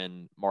or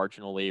even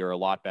marginally or a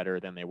lot better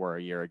than they were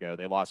a year ago.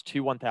 They lost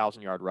 2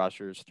 1,000-yard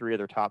rushers, 3 of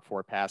their top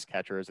 4 pass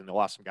catchers, and they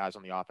lost some guys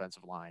on the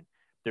offensive line.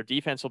 Their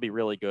defense will be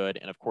really good,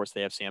 and of course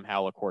they have Sam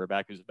Howell,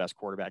 quarterback, who's the best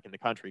quarterback in the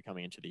country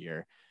coming into the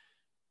year.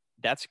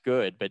 That's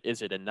good, but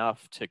is it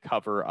enough to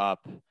cover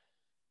up,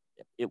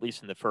 at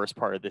least in the first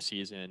part of the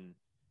season,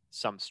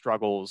 some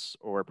struggles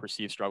or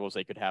perceived struggles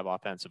they could have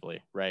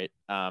offensively, right?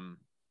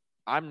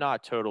 I'm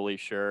not totally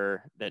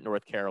sure that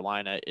North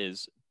Carolina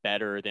is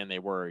better than they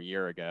were a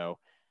year ago.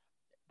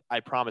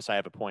 I promise I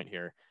have a point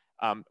here.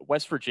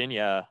 West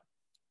Virginia,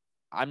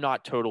 I'm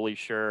not totally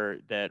sure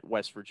that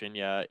West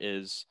Virginia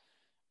is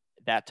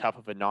that tough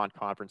of a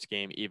non-conference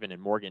game, even in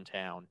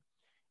Morgantown.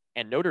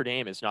 And Notre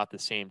Dame is not the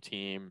same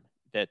team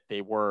that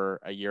they were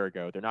a year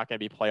ago. They're not going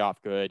to be playoff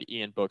good.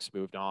 Ian Book's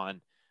moved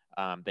on.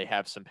 They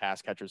have some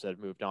pass catchers that have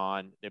moved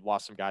on. They've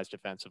lost some guys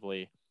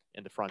defensively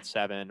in the front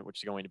 7, which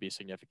is going to be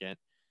significant.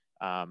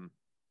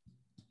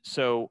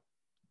 So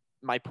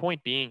my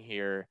point being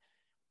here,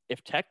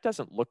 if Tech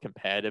doesn't look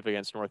competitive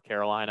against North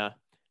Carolina,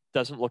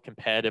 doesn't look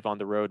competitive on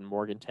the road in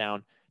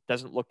Morgantown,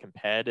 doesn't look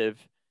competitive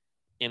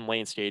in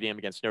Lane Stadium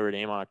against Notre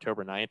Dame on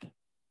October 9th,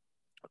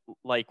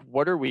 like,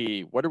 what are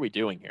we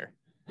doing here?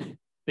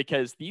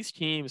 Because these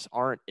teams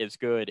aren't as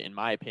good, in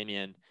my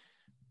opinion,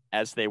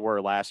 as they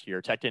were last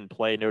year. Tech didn't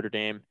play Notre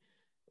Dame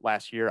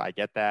last year. I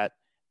get that.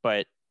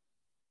 But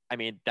I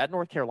mean, that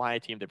North Carolina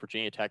team that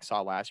Virginia Tech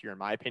saw last year, in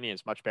my opinion,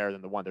 is much better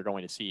than the one they're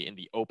going to see in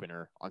the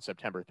opener on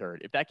September 3rd.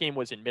 If that game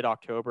was in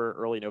mid-October,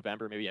 early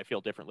November, maybe I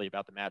feel differently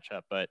about the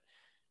matchup. But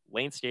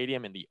Lane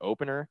Stadium in the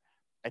opener,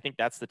 I think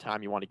that's the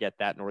time you want to get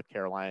that North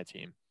Carolina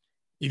team.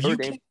 Notre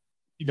Dame's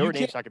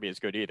not going to be as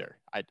good either.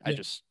 I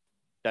just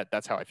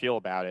that's how I feel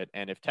about it.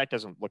 And if Tech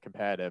doesn't look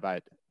competitive,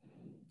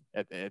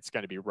 it's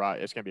going to be rough.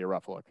 It's going to be a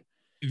rough look.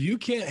 If you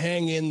can't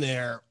hang in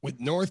there with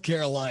North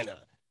Carolina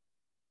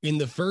in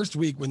the first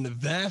week, when the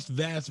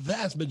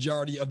vast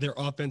majority of their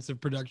offensive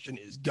production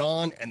is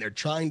gone and they're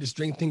trying to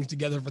string things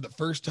together for the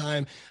first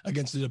time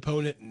against an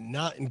opponent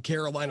not in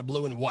Carolina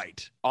blue and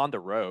white. On the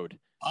road.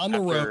 A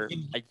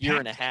year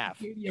and a half.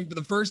 For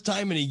the first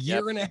time in a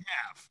year and a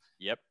half.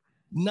 Yep.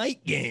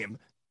 Night game.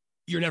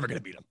 You're never going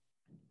to beat them.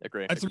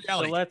 Agree. That's the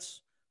reality.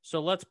 So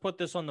let's put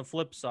this on the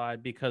flip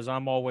side, because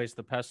I'm always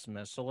the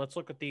pessimist. So let's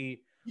look at the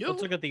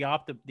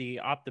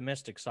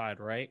optimistic side,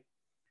 right?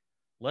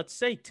 Let's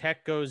say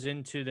Tech goes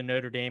into the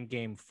Notre Dame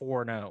game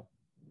 4-0.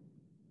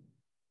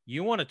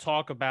 You want to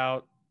talk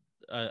about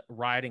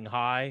riding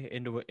high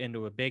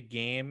into a big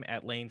game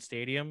at Lane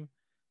Stadium?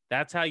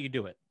 That's how you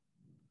do it.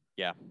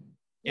 Yeah.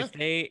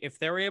 If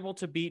they're able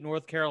to beat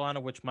North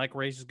Carolina, which Mike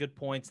raises good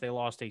points, they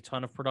lost a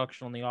ton of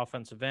production on the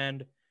offensive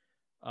end.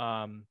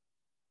 I'm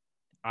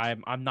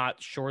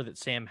not sure that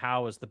Sam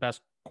Howell is the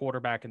best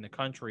quarterback in the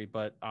country,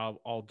 but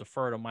I'll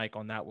defer to Mike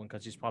on that one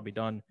because he's probably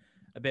done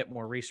a bit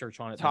more research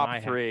on it.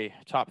 Top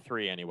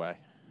three anyway.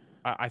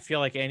 I feel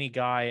like any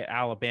guy,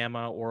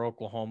 Alabama or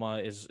Oklahoma,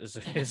 is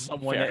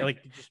someone that,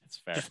 like,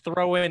 just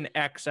throw in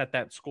X at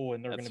that school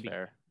and they're going to be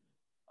fair.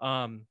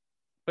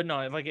 But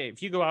no, like,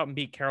 if you go out and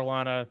beat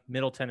Carolina,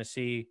 Middle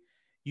Tennessee,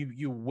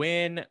 you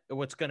win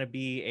what's going to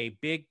be a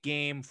big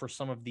game for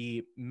some of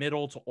the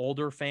middle to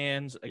older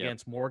fans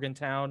against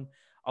Morgantown.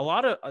 A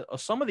lot of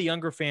some of the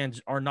younger fans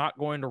are not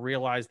going to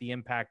realize the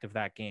impact of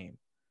that game.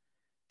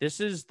 This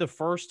is the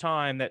first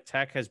time that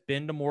Tech has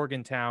been to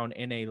Morgantown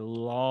in a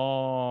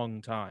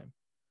long time.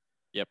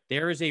 Yep.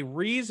 There is a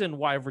reason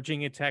why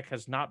Virginia Tech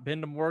has not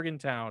been to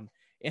Morgantown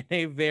in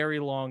a very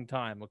long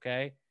time.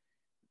 Okay.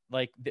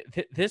 Like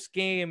this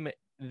game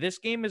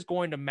is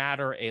going to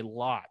matter a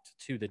lot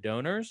to the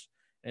donors.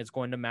 And it's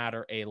going to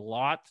matter a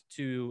lot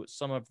to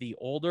some of the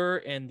older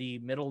and the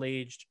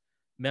middle-aged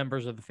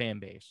members of the fan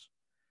base.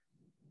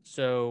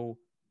 So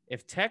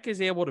if Tech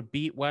is able to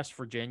beat West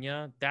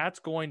Virginia, that's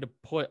going to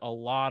put a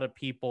lot of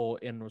people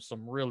in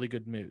some really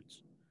good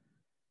moods.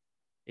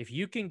 If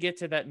you can get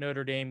to that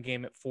Notre Dame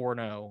game at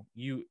 4-0,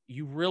 you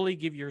really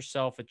give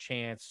yourself a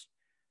chance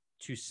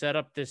to set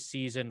up this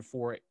season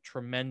for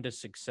tremendous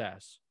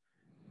success.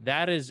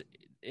 That is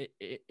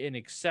an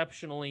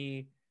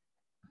exceptionally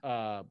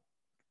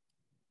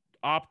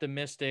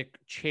optimistic,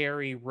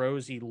 cherry,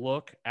 rosy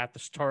look at the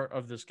start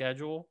of the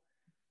schedule.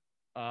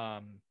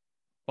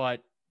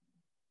 But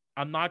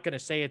I'm not going to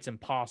say it's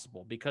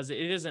impossible, because it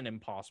isn't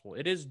impossible.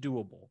 It is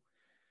doable.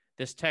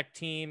 This Tech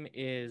team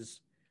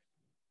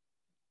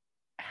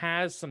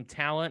has some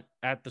talent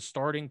at the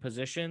starting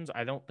positions.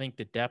 I don't think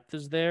the depth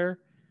is there,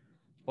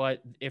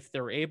 but if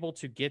they're able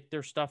to get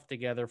their stuff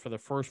together for the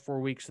first 4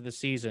 weeks of the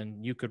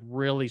season, you could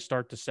really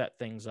start to set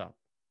things up.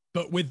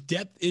 But with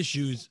depth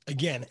issues,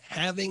 again,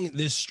 having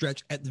this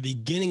stretch at the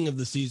beginning of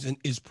the season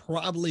is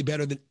probably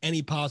better than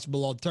any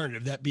possible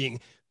alternative, that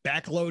being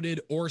backloaded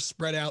or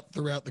spread out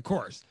throughout the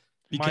course.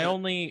 My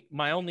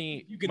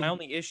only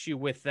issue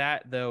with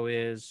that, though,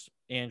 is,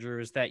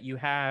 Andrew, is that you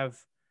have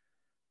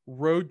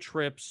road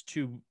trips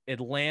to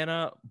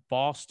Atlanta,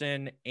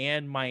 Boston,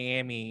 and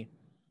Miami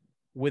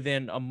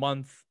within a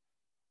month,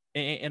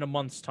 in a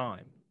month's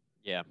time.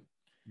 Yeah.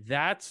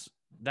 That's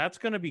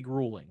going to be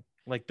grueling.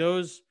 Like,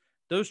 those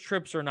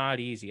trips are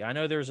not easy. I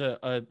know there's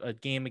a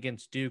game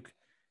against Duke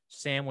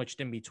sandwiched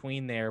in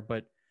between there,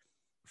 but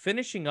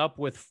finishing up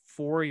with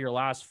 4 of your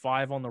last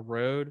 5 on the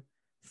road,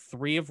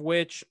 3 of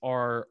which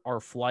are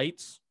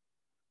flights.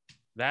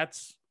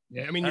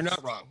 You're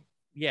not wrong.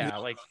 Yeah.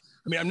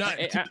 I'm not.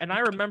 And I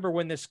remember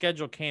when this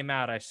schedule came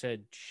out, I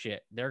said,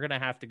 shit, they're going to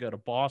have to go to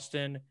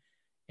Boston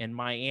and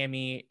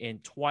Miami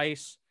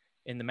twice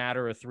in the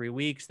matter of 3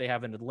 weeks. They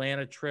have an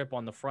Atlanta trip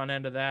on the front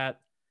end of that.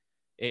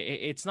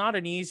 It's not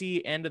an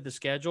easy end of the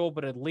schedule,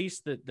 but at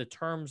least in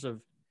terms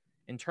of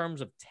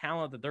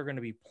talent that they're going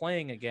to be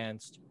playing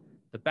against,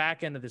 the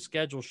back end of the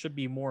schedule should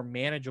be more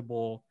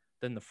manageable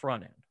than the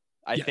front end.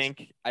 I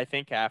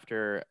think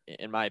after,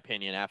 in my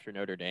opinion, after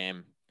Notre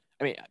Dame,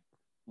 I mean,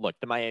 look,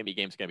 the Miami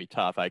game's going to be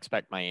tough. I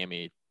expect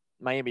Miami's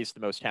the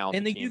most talented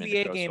and the team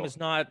UVA in the game is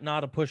not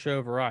a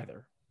pushover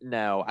either.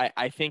 No,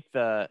 I think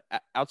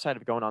outside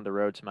of going on the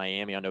road to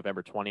Miami on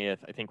November 20th,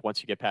 I think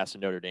once you get past the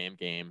Notre Dame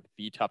game,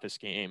 the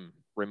toughest game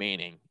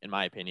remaining, in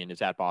my opinion,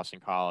 is at Boston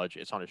College.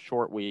 It's on a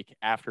short week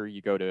after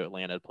you go to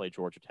Atlanta to play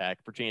Georgia Tech.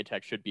 Virginia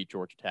Tech should beat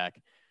Georgia Tech,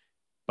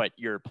 but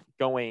you're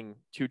going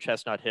to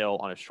Chestnut Hill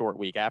on a short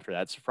week after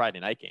that. It's a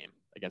Friday night game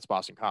against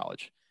Boston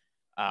College.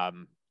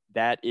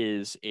 That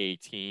is a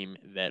team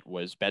that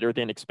was better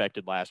than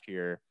expected last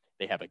year.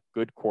 They have a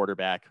good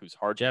quarterback who's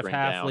hard to bring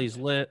down. Jeff Hafley's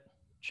lit.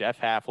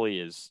 Jeff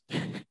Hafley is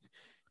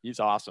He's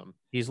awesome.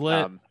 He's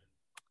lit.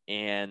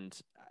 And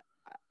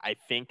I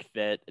think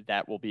that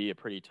will be a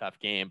pretty tough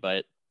game.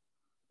 But,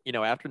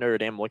 after Notre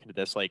Dame, looking at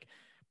this, like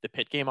the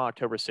Pitt game on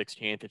October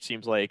 16th, it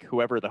seems like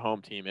whoever the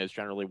home team is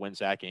generally wins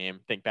that game.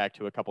 Think back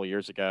to a couple of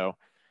years ago,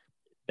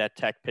 that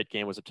Tech Pitt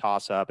game was a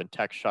toss-up, and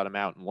Tech shut him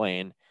out in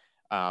Lane.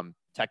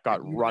 Tech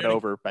got run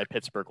over by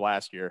Pittsburgh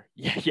last year.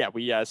 Yeah,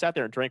 we sat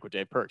there and drank with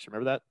Dave Perks.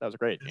 Remember that? That was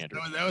great, Andrew.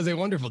 That was a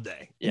wonderful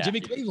day. Yeah. And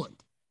Jimmy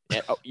Cleveland.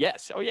 Oh,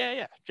 yes. Oh,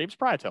 yeah. James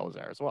Prytel was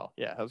there as well.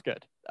 Yeah, that was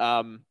good.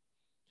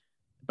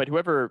 But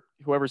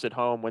whoever's at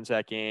home wins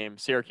that game.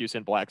 Syracuse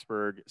in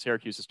Blacksburg.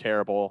 Syracuse is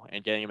terrible,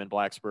 and getting them in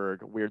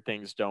Blacksburg, weird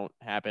things don't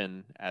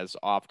happen as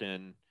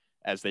often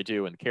as they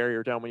do in the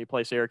Carrier Dome when you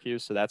play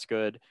Syracuse, so that's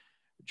good.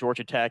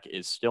 Georgia Tech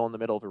is still in the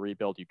middle of a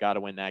rebuild. You've got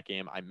to win that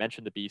game. I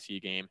mentioned the BC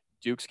game.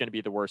 Duke's going to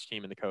be the worst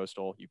team in the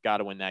Coastal. You've got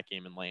to win that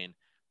game in Lane.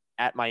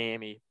 At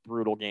Miami,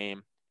 brutal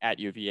game. At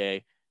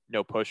UVA,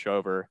 no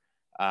pushover.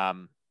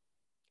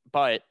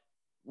 But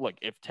look,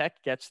 if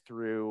Tech gets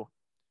through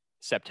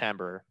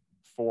September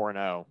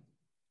 4-0,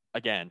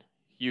 again,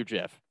 huge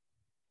if.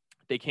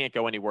 They can't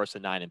go any worse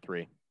than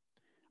 9-3.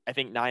 I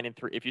think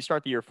 9-3. If you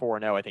start the year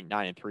 4-0, I think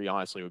 9-3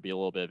 honestly would be a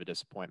little bit of a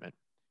disappointment,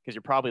 because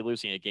you're probably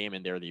losing a game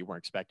in there that you weren't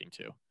expecting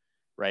to,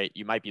 right?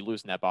 You might be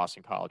losing that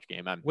Boston College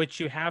game. Which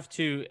you have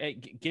to,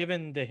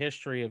 given the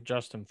history of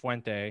Justin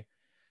Fuente,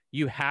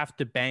 you have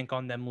to bank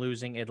on them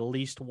losing at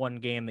least one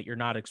game that you're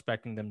not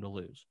expecting them to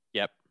lose.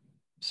 Yep.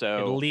 So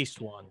at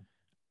least one.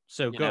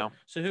 So go.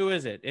 So who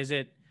is it? Is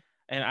it?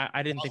 And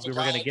I didn't think we were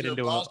going to get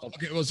into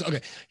it.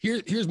 Okay.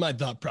 Here's my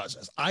thought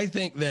process. I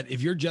think that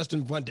if you're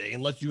Justin Fuente,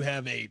 unless you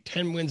have a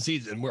 10-win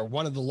season where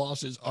one of the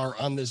losses are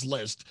on this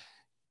list,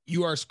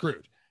 you are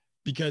screwed.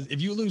 Because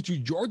if you lose to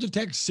Georgia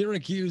Tech,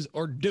 Syracuse,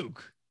 or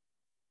Duke,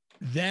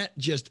 that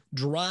just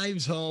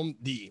drives home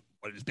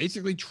what is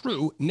basically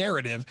true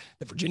narrative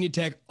that Virginia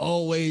Tech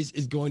always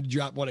is going to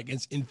drop one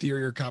against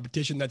inferior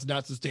competition. That's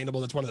not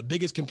sustainable. That's one of the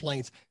biggest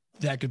complaints.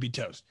 That could be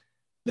toast.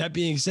 That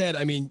being said,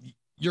 I mean,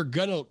 you're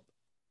gonna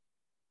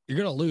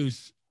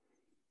lose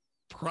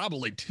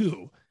probably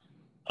two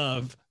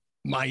of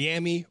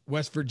Miami,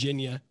 West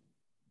Virginia,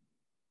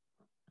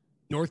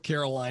 North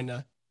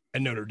Carolina,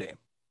 and Notre Dame.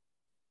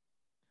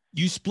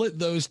 You split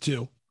those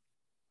two,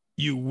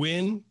 you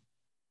win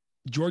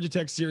Georgia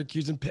Tech,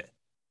 Syracuse, and Pitt.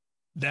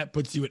 That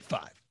puts you at 5.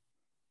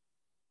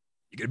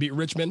 You're going to beat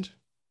Richmond.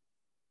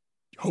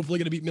 You're hopefully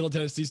going to beat Middle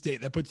Tennessee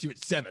State. That puts you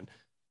at 7.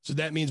 So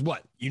that means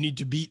what? You need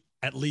to beat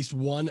at least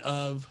one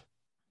of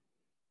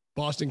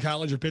Boston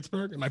College or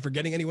Pittsburgh. Am I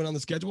forgetting anyone on the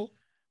schedule?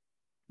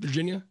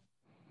 Virginia?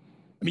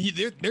 I mean,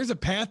 there's a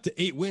path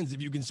to 8 wins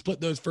if you can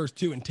split those first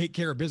 2 and take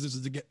care of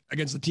business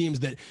against the teams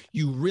that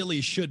you really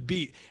should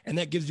beat. And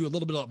that gives you a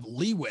little bit of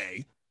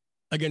leeway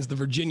against the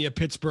Virginia,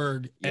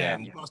 Pittsburgh,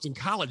 and Boston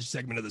College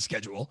segment of the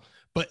schedule.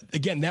 But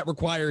again, that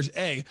requires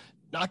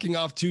knocking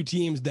off 2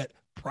 teams that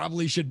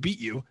probably should beat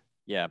you.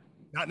 Yeah.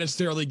 Not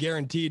necessarily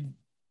guaranteed,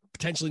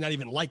 potentially not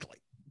even likely.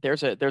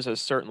 There's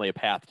certainly a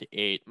path to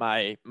 8.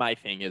 My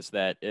thing is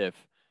that if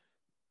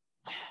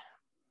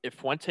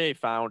Fuente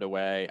found a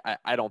way,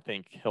 I don't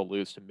think he'll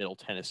lose to Middle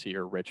Tennessee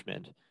or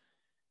Richmond.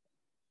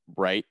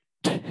 Right?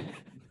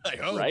 I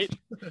hope. Right?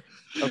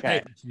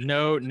 Okay.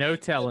 No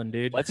telling,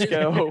 dude. Let's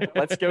go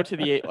to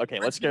the 8. Okay,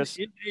 let's go.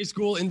 In a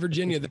school in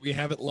Virginia that we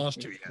haven't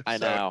lost to yet. I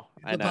know.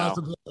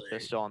 They're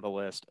still on the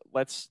list.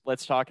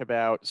 Let's talk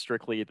about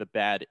strictly the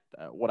bad,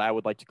 what I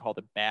would like to call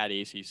the bad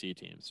ACC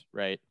teams,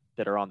 right?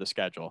 That are on the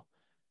schedule.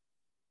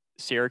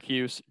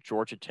 Syracuse,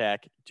 Georgia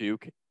Tech,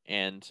 Duke,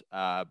 and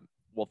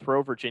we'll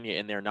throw Virginia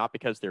in there, not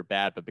because they're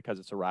bad, but because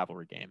it's a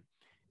rivalry game.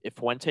 If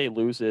Fuente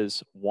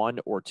loses 1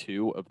 or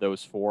 2 of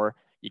those 4,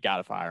 you got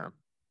to fire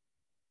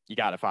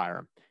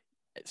him.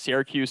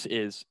 Syracuse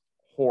is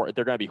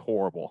they're going to be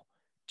horrible.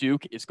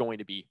 Duke is going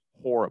to be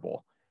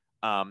horrible.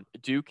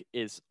 Duke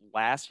is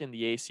last in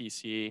the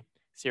ACC.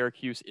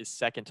 Syracuse is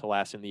second to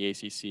last in the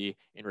ACC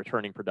in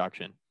returning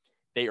production.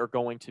 They are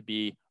going to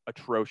be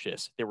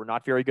atrocious. They were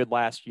not very good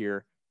last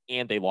year,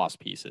 and they lost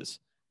pieces.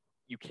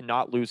 You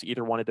cannot lose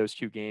either one of those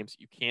 2 games.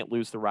 You can't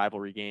lose the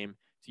rivalry game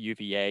to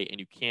UVA, and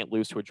you can't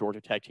lose to a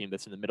Georgia Tech team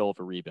that's in the middle of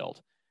a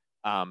rebuild.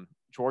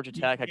 Georgia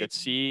Tech, I could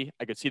see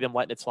them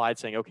letting it slide,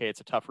 saying, okay, it's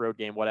a tough road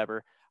game,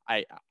 whatever.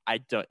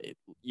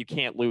 You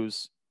can't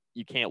lose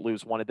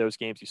one of those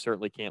games. You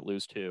certainly can't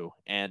lose 2.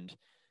 And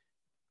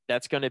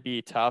that's going to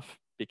be tough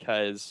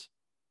because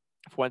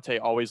Fuente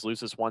always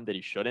loses one that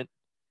he shouldn't.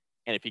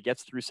 And if he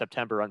gets through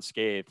September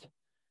unscathed,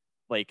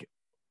 like,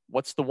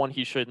 what's the one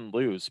he shouldn't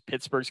lose?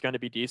 Pittsburgh's going to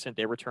be decent.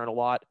 They return a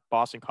lot.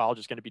 Boston College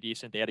is going to be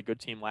decent. They had a good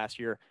team last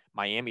year.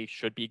 Miami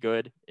should be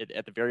good.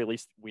 At the very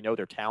least, we know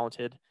they're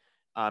talented.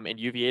 And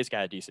UVA's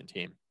got a decent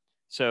team.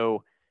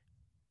 So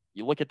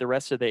you look at the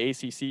rest of the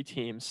ACC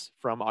teams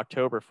from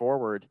October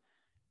forward,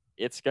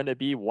 it's going to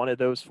be one of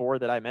those 4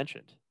 that I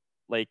mentioned.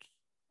 Like,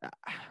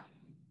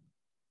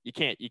 you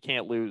can't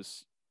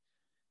lose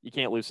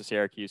to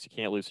Syracuse. You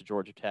can't lose to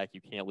Georgia Tech.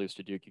 You can't lose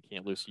to Duke. You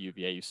can't lose to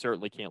UVA. You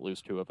certainly can't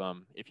lose 2 of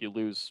them. If you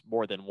lose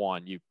more than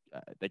one,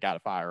 they got to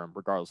fire them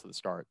regardless of the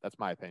start. That's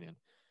my opinion.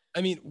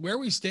 I mean, where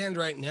we stand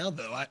right now,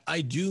 though,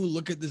 I do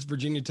look at this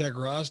Virginia Tech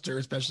roster,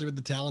 especially with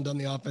the talent on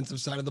the offensive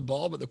side of the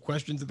ball, but the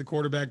questions at the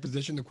quarterback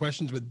position, the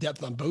questions with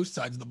depth on both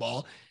sides of the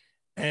ball.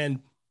 And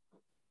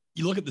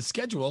you look at the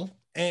schedule,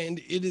 and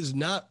it is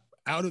not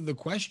out of the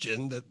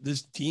question that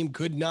this team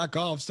could knock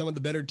off some of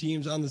the better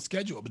teams on the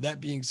schedule. But that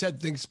being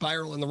said, things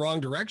spiral in the wrong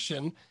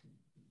direction,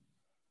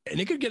 and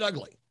it could get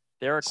ugly.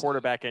 They're a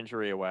quarterback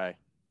injury away.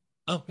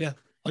 Oh, yeah,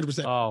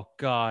 100%. Oh,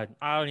 God.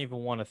 I don't even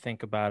want to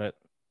think about it.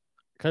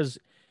 Because,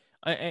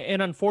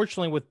 and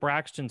unfortunately, with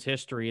Braxton's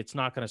history, it's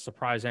not going to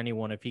surprise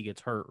anyone if he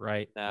gets hurt,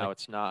 right? No,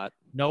 it's not.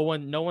 No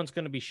one's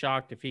going to be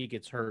shocked if he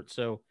gets hurt.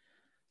 So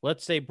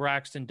let's say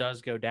Braxton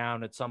does go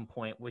down at some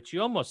point, which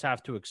you almost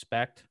have to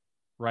expect,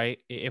 right?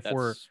 If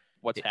we're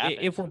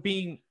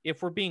being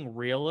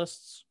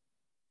realists,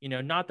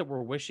 not that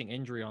we're wishing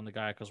injury on the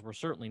guy, because we're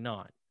certainly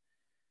not.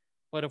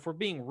 But if we're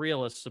being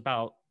realists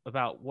about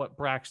what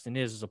Braxton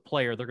is as a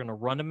player, they're going to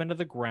run him into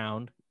the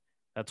ground.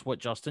 That's what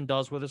Justin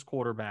does with his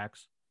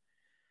quarterbacks.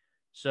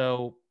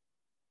 So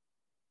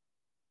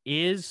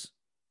is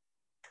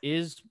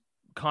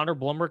Connor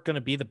Blumrick going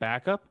to be the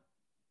backup?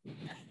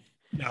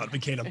 No, it'd be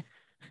Kadum.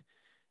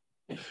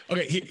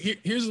 Okay,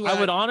 here's the way I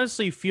would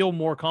honestly feel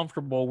more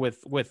comfortable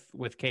with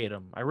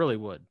Kadum. I really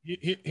would.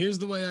 Here's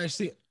the way I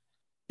see it.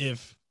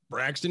 If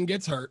Braxton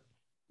gets hurt,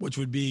 which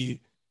would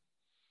be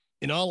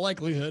in all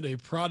likelihood a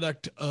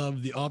product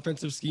of the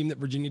offensive scheme that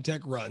Virginia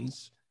Tech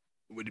runs,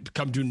 would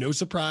come to no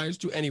surprise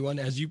to anyone,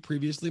 as you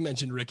previously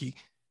mentioned, Ricky,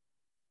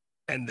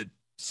 and the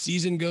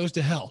season goes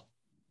to hell.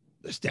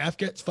 The staff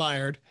gets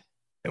fired,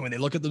 and when they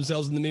look at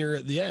themselves in the mirror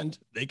at the end,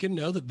 they can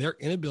know that their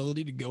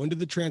inability to go into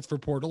the transfer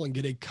portal and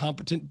get a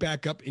competent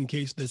backup in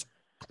case this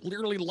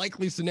clearly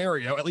likely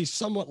scenario, at least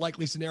somewhat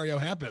likely scenario,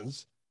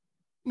 happens.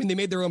 I mean, they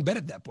made their own bet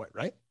at that point,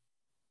 right?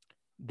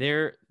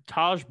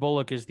 Taj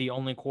Bullock is the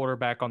only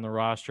quarterback on the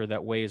roster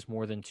that weighs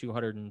more than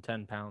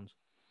 210 pounds.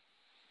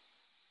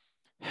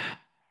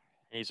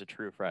 He's a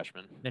true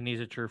freshman. And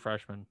he's a true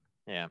freshman.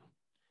 Yeah.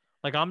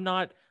 Like, I'm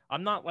not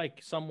like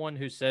someone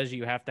who says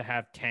you have to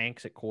have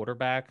tanks at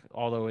quarterback,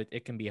 although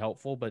it can be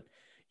helpful, but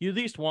you at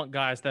least want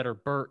guys that are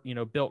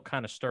built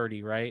kind of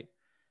sturdy, right?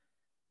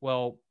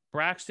 Well,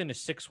 Braxton is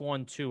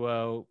 6'1",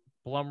 2-0,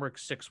 Blumrick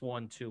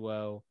 6'1",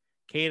 2-0,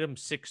 Kadum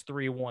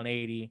 6'3",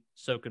 180,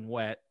 soaking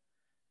wet,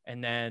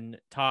 and then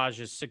Taj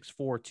is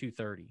 6'4",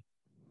 230.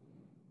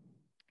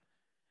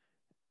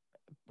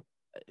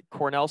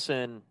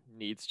 Cornelson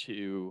needs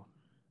to,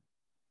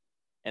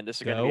 and this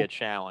is going to be a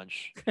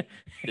challenge.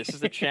 This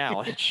is a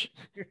challenge.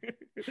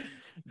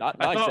 Not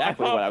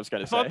exactly what I was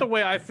going to say. I thought the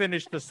way I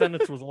finished the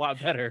sentence was a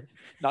lot better.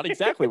 Not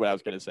exactly what I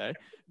was going to say,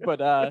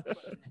 but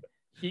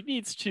he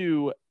needs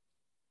to.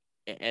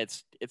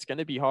 It's going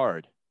to be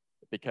hard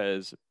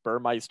because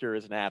Burmeister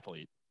is an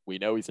athlete. We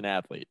know he's an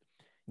athlete.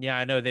 Yeah,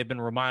 I know. They've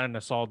been reminding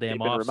us all damn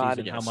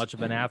offseason how much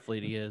of an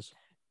athlete he is.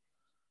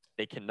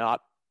 They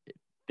cannot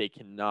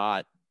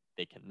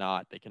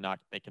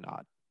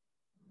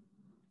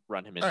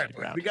run him into the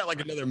ground. We got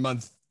like another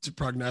month to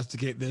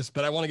prognosticate this,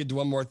 but I want to get to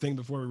one more thing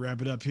before we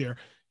wrap it up here.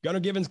 Gunnar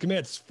Givens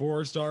commits,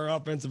 4-star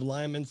offensive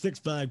lineman,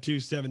 6'5",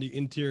 270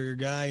 interior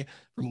guy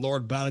from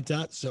Lord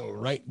Botetourt. So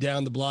right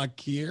down the block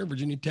here,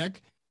 Virginia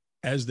Tech,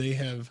 as they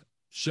have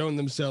shown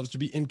themselves to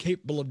be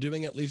incapable of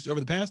doing, at least over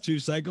the past two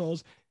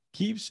cycles,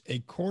 keeps a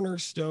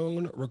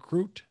cornerstone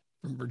recruit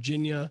from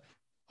Virginia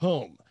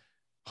home.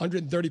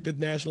 135th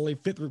nationally,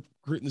 5th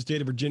recruit in the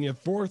state of Virginia,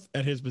 4th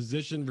at his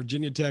position.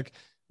 Virginia Tech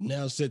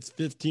now sits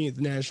 15th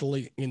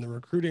nationally in the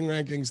recruiting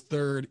rankings,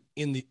 3rd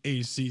in the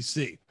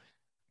ACC.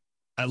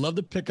 I love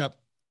the pickup.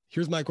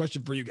 Here's my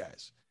question for you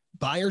guys.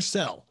 Buy or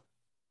sell,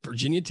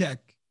 Virginia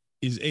Tech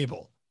is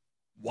able,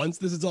 once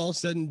this is all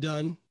said and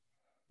done,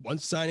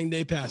 once signing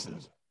day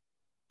passes,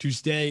 to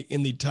stay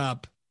in the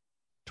top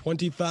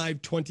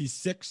 25,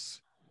 26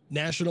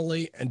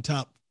 nationally and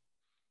top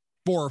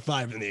 4 or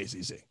 5 in the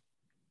ACC.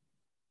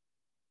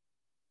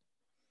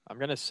 I'm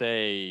going to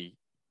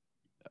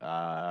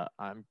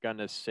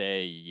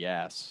say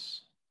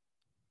yes.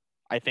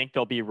 I think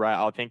they'll be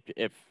right. I think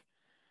if,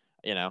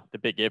 the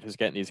big if is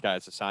getting these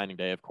guys to signing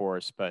day, of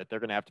course, but they're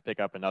going to have to pick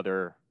up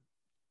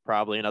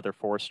probably another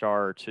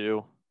 4-star or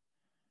 2.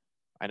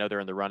 I know they're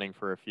in the running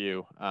for a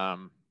few. I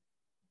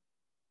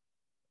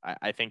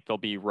think they'll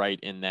be right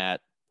in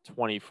that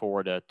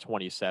 24 to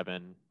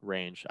 27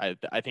 range. I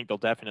think they'll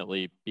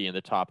definitely be in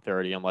the top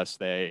 30 unless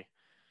they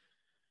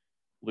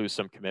lose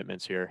some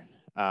commitments here.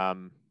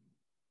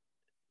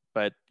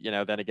 But,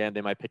 then again,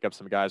 they might pick up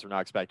some guys we're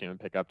not expecting them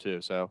to pick up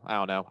too. So I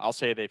don't know. I'll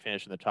say they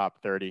finish in the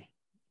top 30,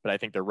 but I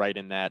think they're right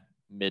in that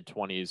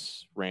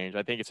mid-20s range.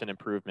 I think it's an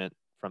improvement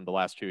from the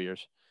last 2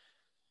 years.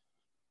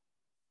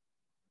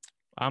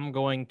 I'm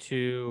going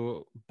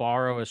to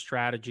borrow a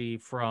strategy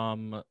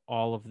from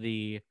all of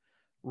the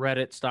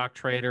Reddit stock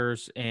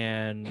traders,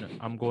 and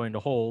I'm going to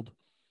hold,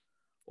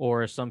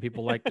 or as some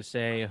people like to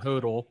say,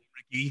 hodl.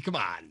 Ricky, come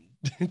on.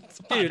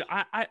 Dude,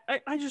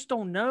 I just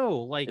don't know.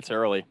 Like, it's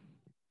early.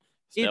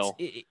 Still.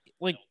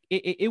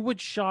 It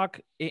would shock.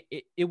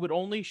 It would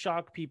only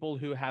shock people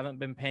who haven't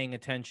been paying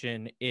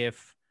attention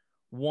if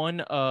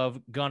one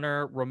of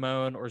Gunnar,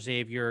 Ramon, or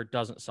Xavier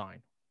doesn't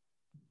sign?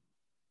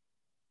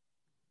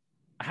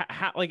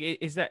 How, like,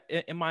 is that,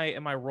 am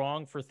I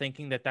wrong for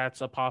thinking that that's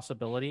a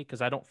possibility?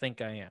 Because I don't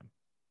think I am.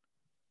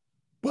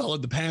 Well,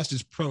 the past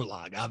is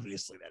prologue.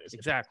 Obviously, that is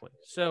exactly.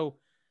 So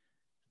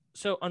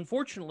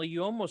unfortunately,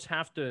 you almost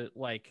have to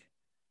like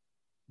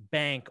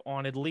bank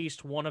on at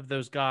least one of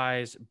those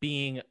guys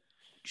being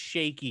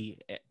shaky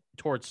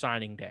towards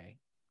signing day.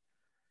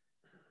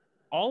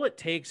 All it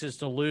takes is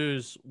to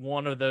lose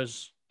one of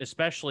those,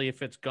 especially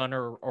if it's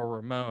Gunnar or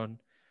Ramon.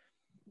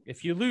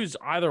 If you lose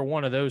either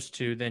one of those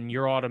two, then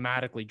you're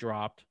automatically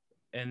dropped.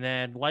 And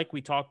then, like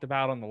we talked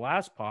about on the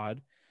last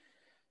pod,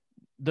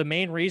 the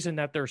main reason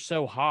that they're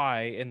so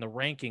high in the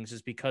rankings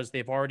is because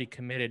they've already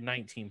committed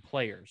 19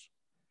 players.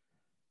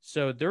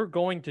 So they're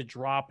going to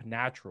drop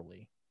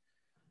naturally.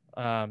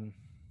 I mean,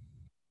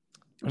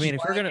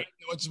 if you're going to...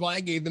 Which is why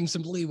I gave them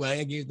some leeway.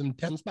 I gave them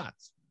 10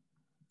 spots.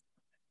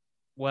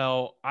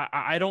 Well,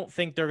 I don't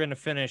think they're going to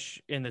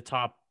finish in the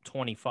top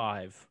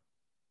 25.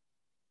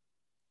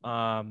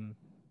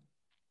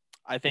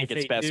 I think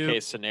it's best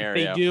case scenario.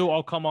 If they do,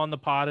 I'll come on the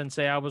pod and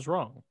say I was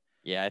wrong.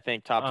 Yeah, I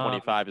think top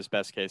 25 is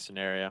best case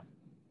scenario.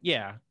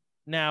 Yeah.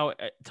 Now,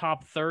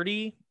 top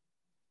 30,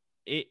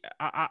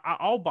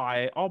 I'll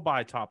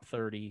buy top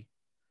 30.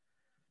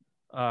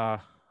 I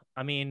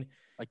mean,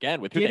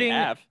 again, with who they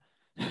have,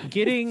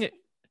 getting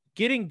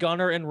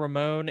Gunnar and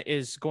Ramon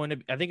is going to,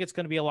 I think it's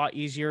going to be a lot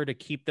easier to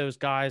keep those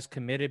guys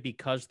committed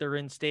because they're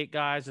in-state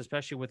guys,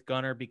 especially with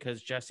Gunnar,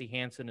 because Jesse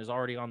Hansen is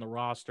already on the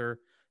roster,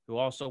 who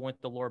also went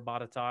to Lord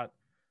Botetourt.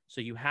 So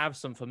you have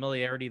some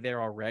familiarity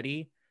there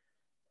already.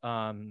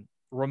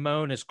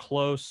 Ramon is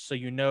close, so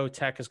you know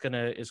Tech is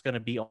gonna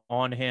be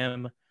on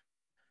him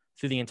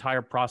through the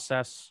entire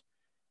process.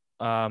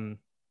 I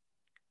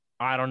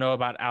don't know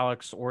about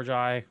Alex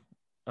Orjai.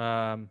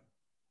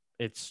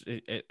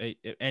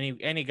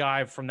 Any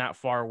guy from that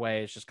far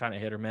away is just kind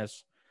of hit or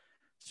miss.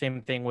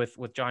 Same thing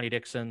with Johnny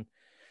Dixon.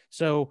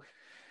 So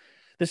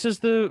this is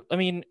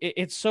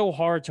it's so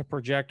hard to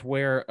project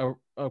where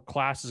a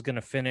class is going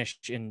to finish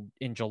in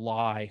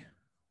July,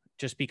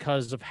 just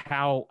because of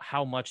how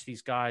much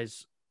these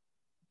guys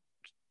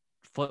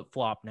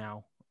flip-flop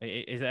now.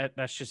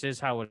 That's just is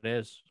how it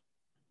is.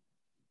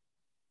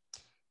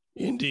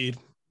 Indeed.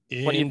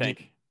 What do you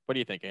think? What do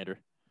you think, Andrew?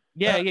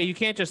 Yeah. You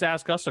can't just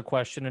ask us a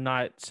question and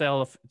not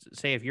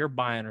say if you're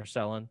buying or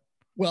selling.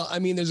 Well, I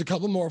mean, there's a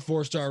couple more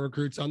 4-star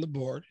recruits on the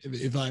board,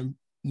 if I'm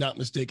not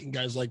mistaken,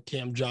 guys like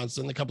Cam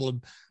Johnson, a couple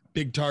of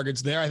big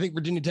targets there. I think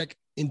Virginia Tech,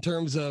 in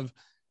terms of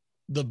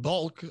the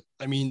bulk,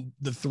 I mean,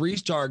 the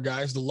 3-star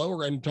guys, the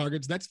lower end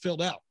targets, that's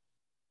filled out.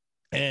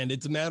 And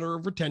it's a matter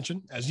of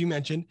retention, as you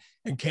mentioned.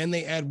 And can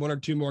they add 1 or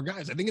 2 more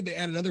guys? I think if they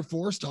add another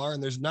 4-star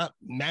and there's not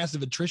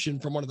massive attrition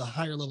from one of the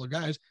higher level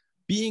guys,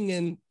 being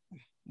in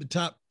the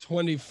top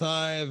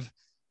 25,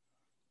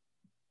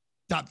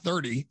 top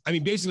 30, I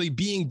mean, basically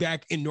being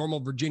back in normal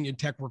Virginia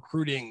Tech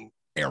recruiting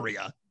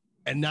area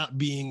and not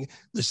being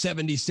the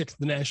 76th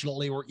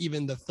nationally or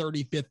even the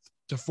 35th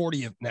to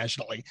 40th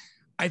nationally,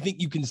 I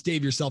think you can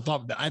stave yourself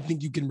off that. I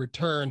think you can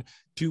return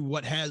to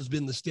what has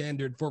been the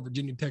standard for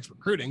Virginia Tech's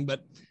recruiting.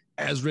 But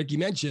as Ricky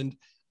mentioned,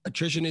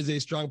 attrition is a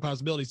strong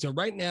possibility. So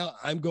right now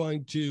I'm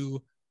going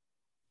to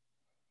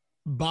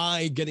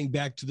buy getting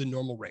back to the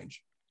normal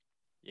range.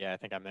 Yeah, I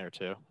think I'm there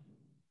too.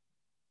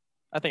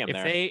 I think I'm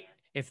there.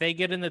 If they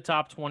get in the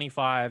top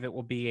 25, it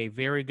will be a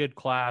very good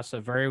class,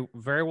 a very,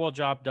 very well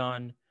job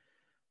done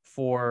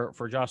for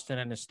Justin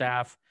and his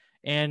staff.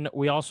 And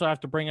we also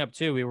have to bring up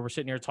too, we were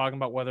sitting here talking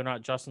about whether or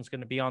not Justin's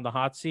going to be on the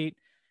hot seat.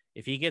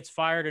 If he gets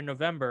fired in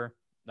November,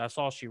 that's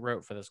all she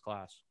wrote for this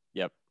class.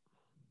 Yep.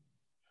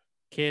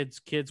 Kids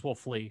will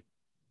flee.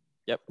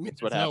 Yep.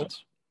 That's what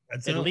happens.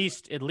 At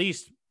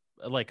least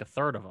like a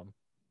third of them.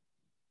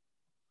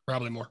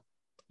 Probably more.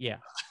 Yeah.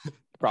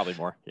 Probably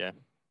more. Yeah.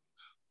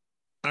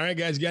 All right,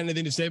 guys. Got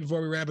anything to say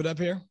before we wrap it up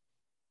here?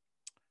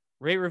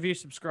 Rate, review,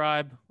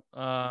 subscribe.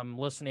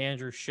 Listen to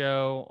Andrew's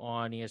show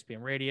on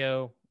ESPN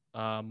Radio.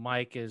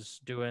 Mike is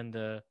doing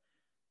the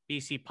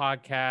BC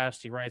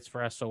podcast. He writes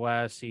for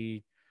SOS.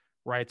 He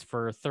writes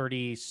for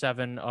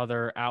 37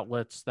 other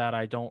outlets that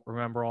I don't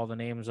remember all the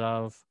names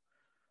of.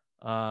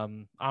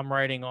 I'm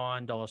writing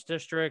on Dulles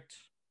District.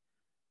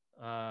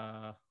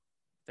 I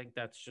think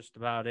that's just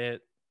about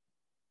it.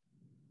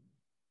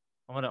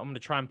 I'm gonna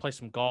try and play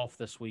some golf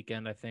this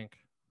weekend, I think.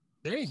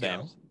 There you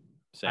go.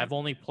 Same. I've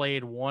only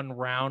played 1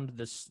 round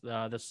this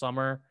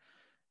summer.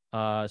 So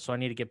I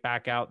need to get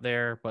back out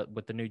there, but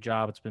with the new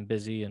job, it's been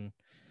busy and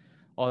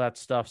all that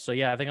stuff. So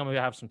yeah, I think I'm going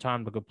to have some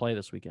time to go play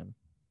this weekend.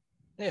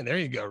 Hey, there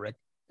you go, Rick.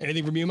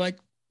 Anything from you, Mike?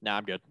 No,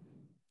 I'm good.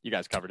 You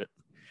guys covered it.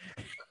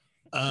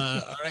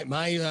 All right.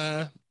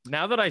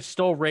 Now that I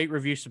stole rate,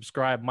 review,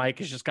 subscribe, Mike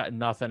has just got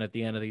nothing at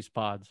the end of these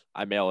pods.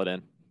 I mail it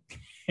in.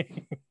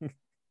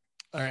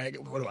 All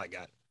right. What do I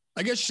got?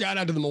 I guess shout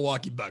out to the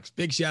Milwaukee Bucks.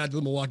 Big shout out to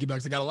the Milwaukee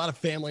Bucks. I got a lot of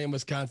family in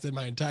Wisconsin.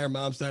 My entire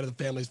mom's side of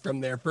the family is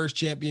from there. First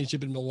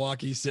championship in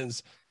Milwaukee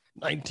since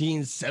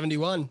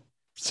 1971.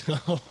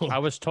 So I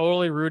was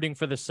totally rooting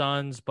for the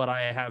Suns, but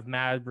I have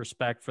mad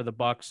respect for the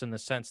Bucks in the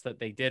sense that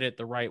they did it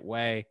the right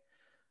way.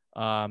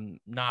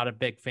 Not a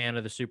big fan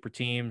of the super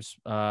teams.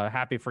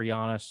 Happy for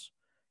Giannis.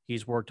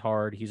 He's worked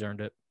hard. He's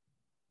earned it.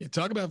 Yeah,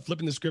 talk about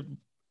flipping the script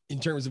in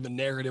terms of a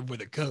narrative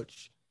with a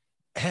coach.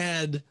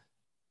 Had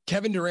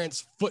Kevin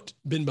Durant's foot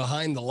been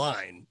behind the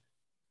line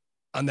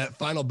on that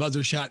final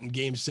buzzer shot in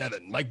Game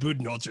 7, Mike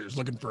Budenholzer is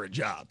looking for a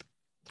job.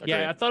 Yeah,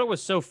 Agreed. I thought it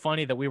was so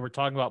funny that we were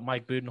talking about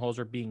Mike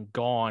Budenholzer being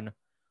gone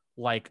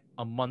like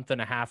a month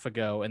and a half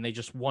ago, and they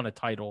just won a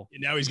title.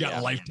 And now he's got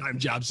a lifetime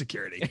job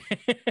security.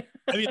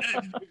 I mean,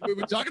 we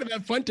were talking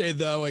about Fuente,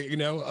 though, you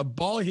know, a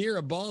ball here,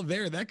 a ball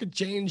there, that could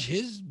change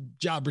his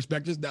job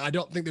perspectives. Now, I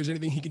don't think there's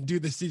anything he can do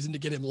this season to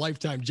get him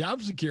lifetime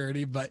job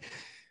security, but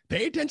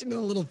pay attention to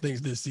the little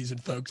things this season,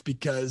 folks,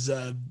 because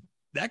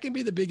that can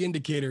be the big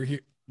indicator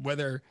here,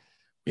 whether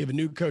we have a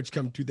new coach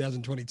come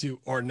 2022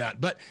 or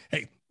not. But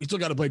hey, we still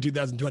got to play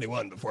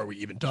 2021 before we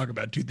even talk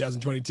about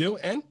 2022,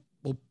 and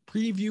we'll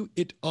preview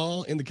it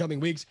all in the coming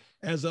weeks.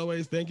 As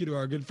always, thank you to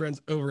our good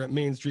friends over at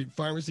Main Street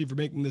Pharmacy for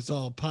making this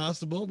all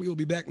possible. We will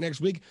be back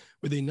next week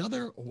with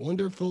another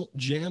wonderful,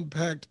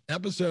 jam-packed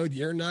episode.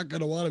 You're not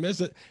going to want to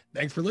miss it.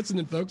 Thanks for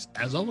listening, folks.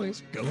 As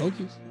always, go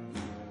Hokies.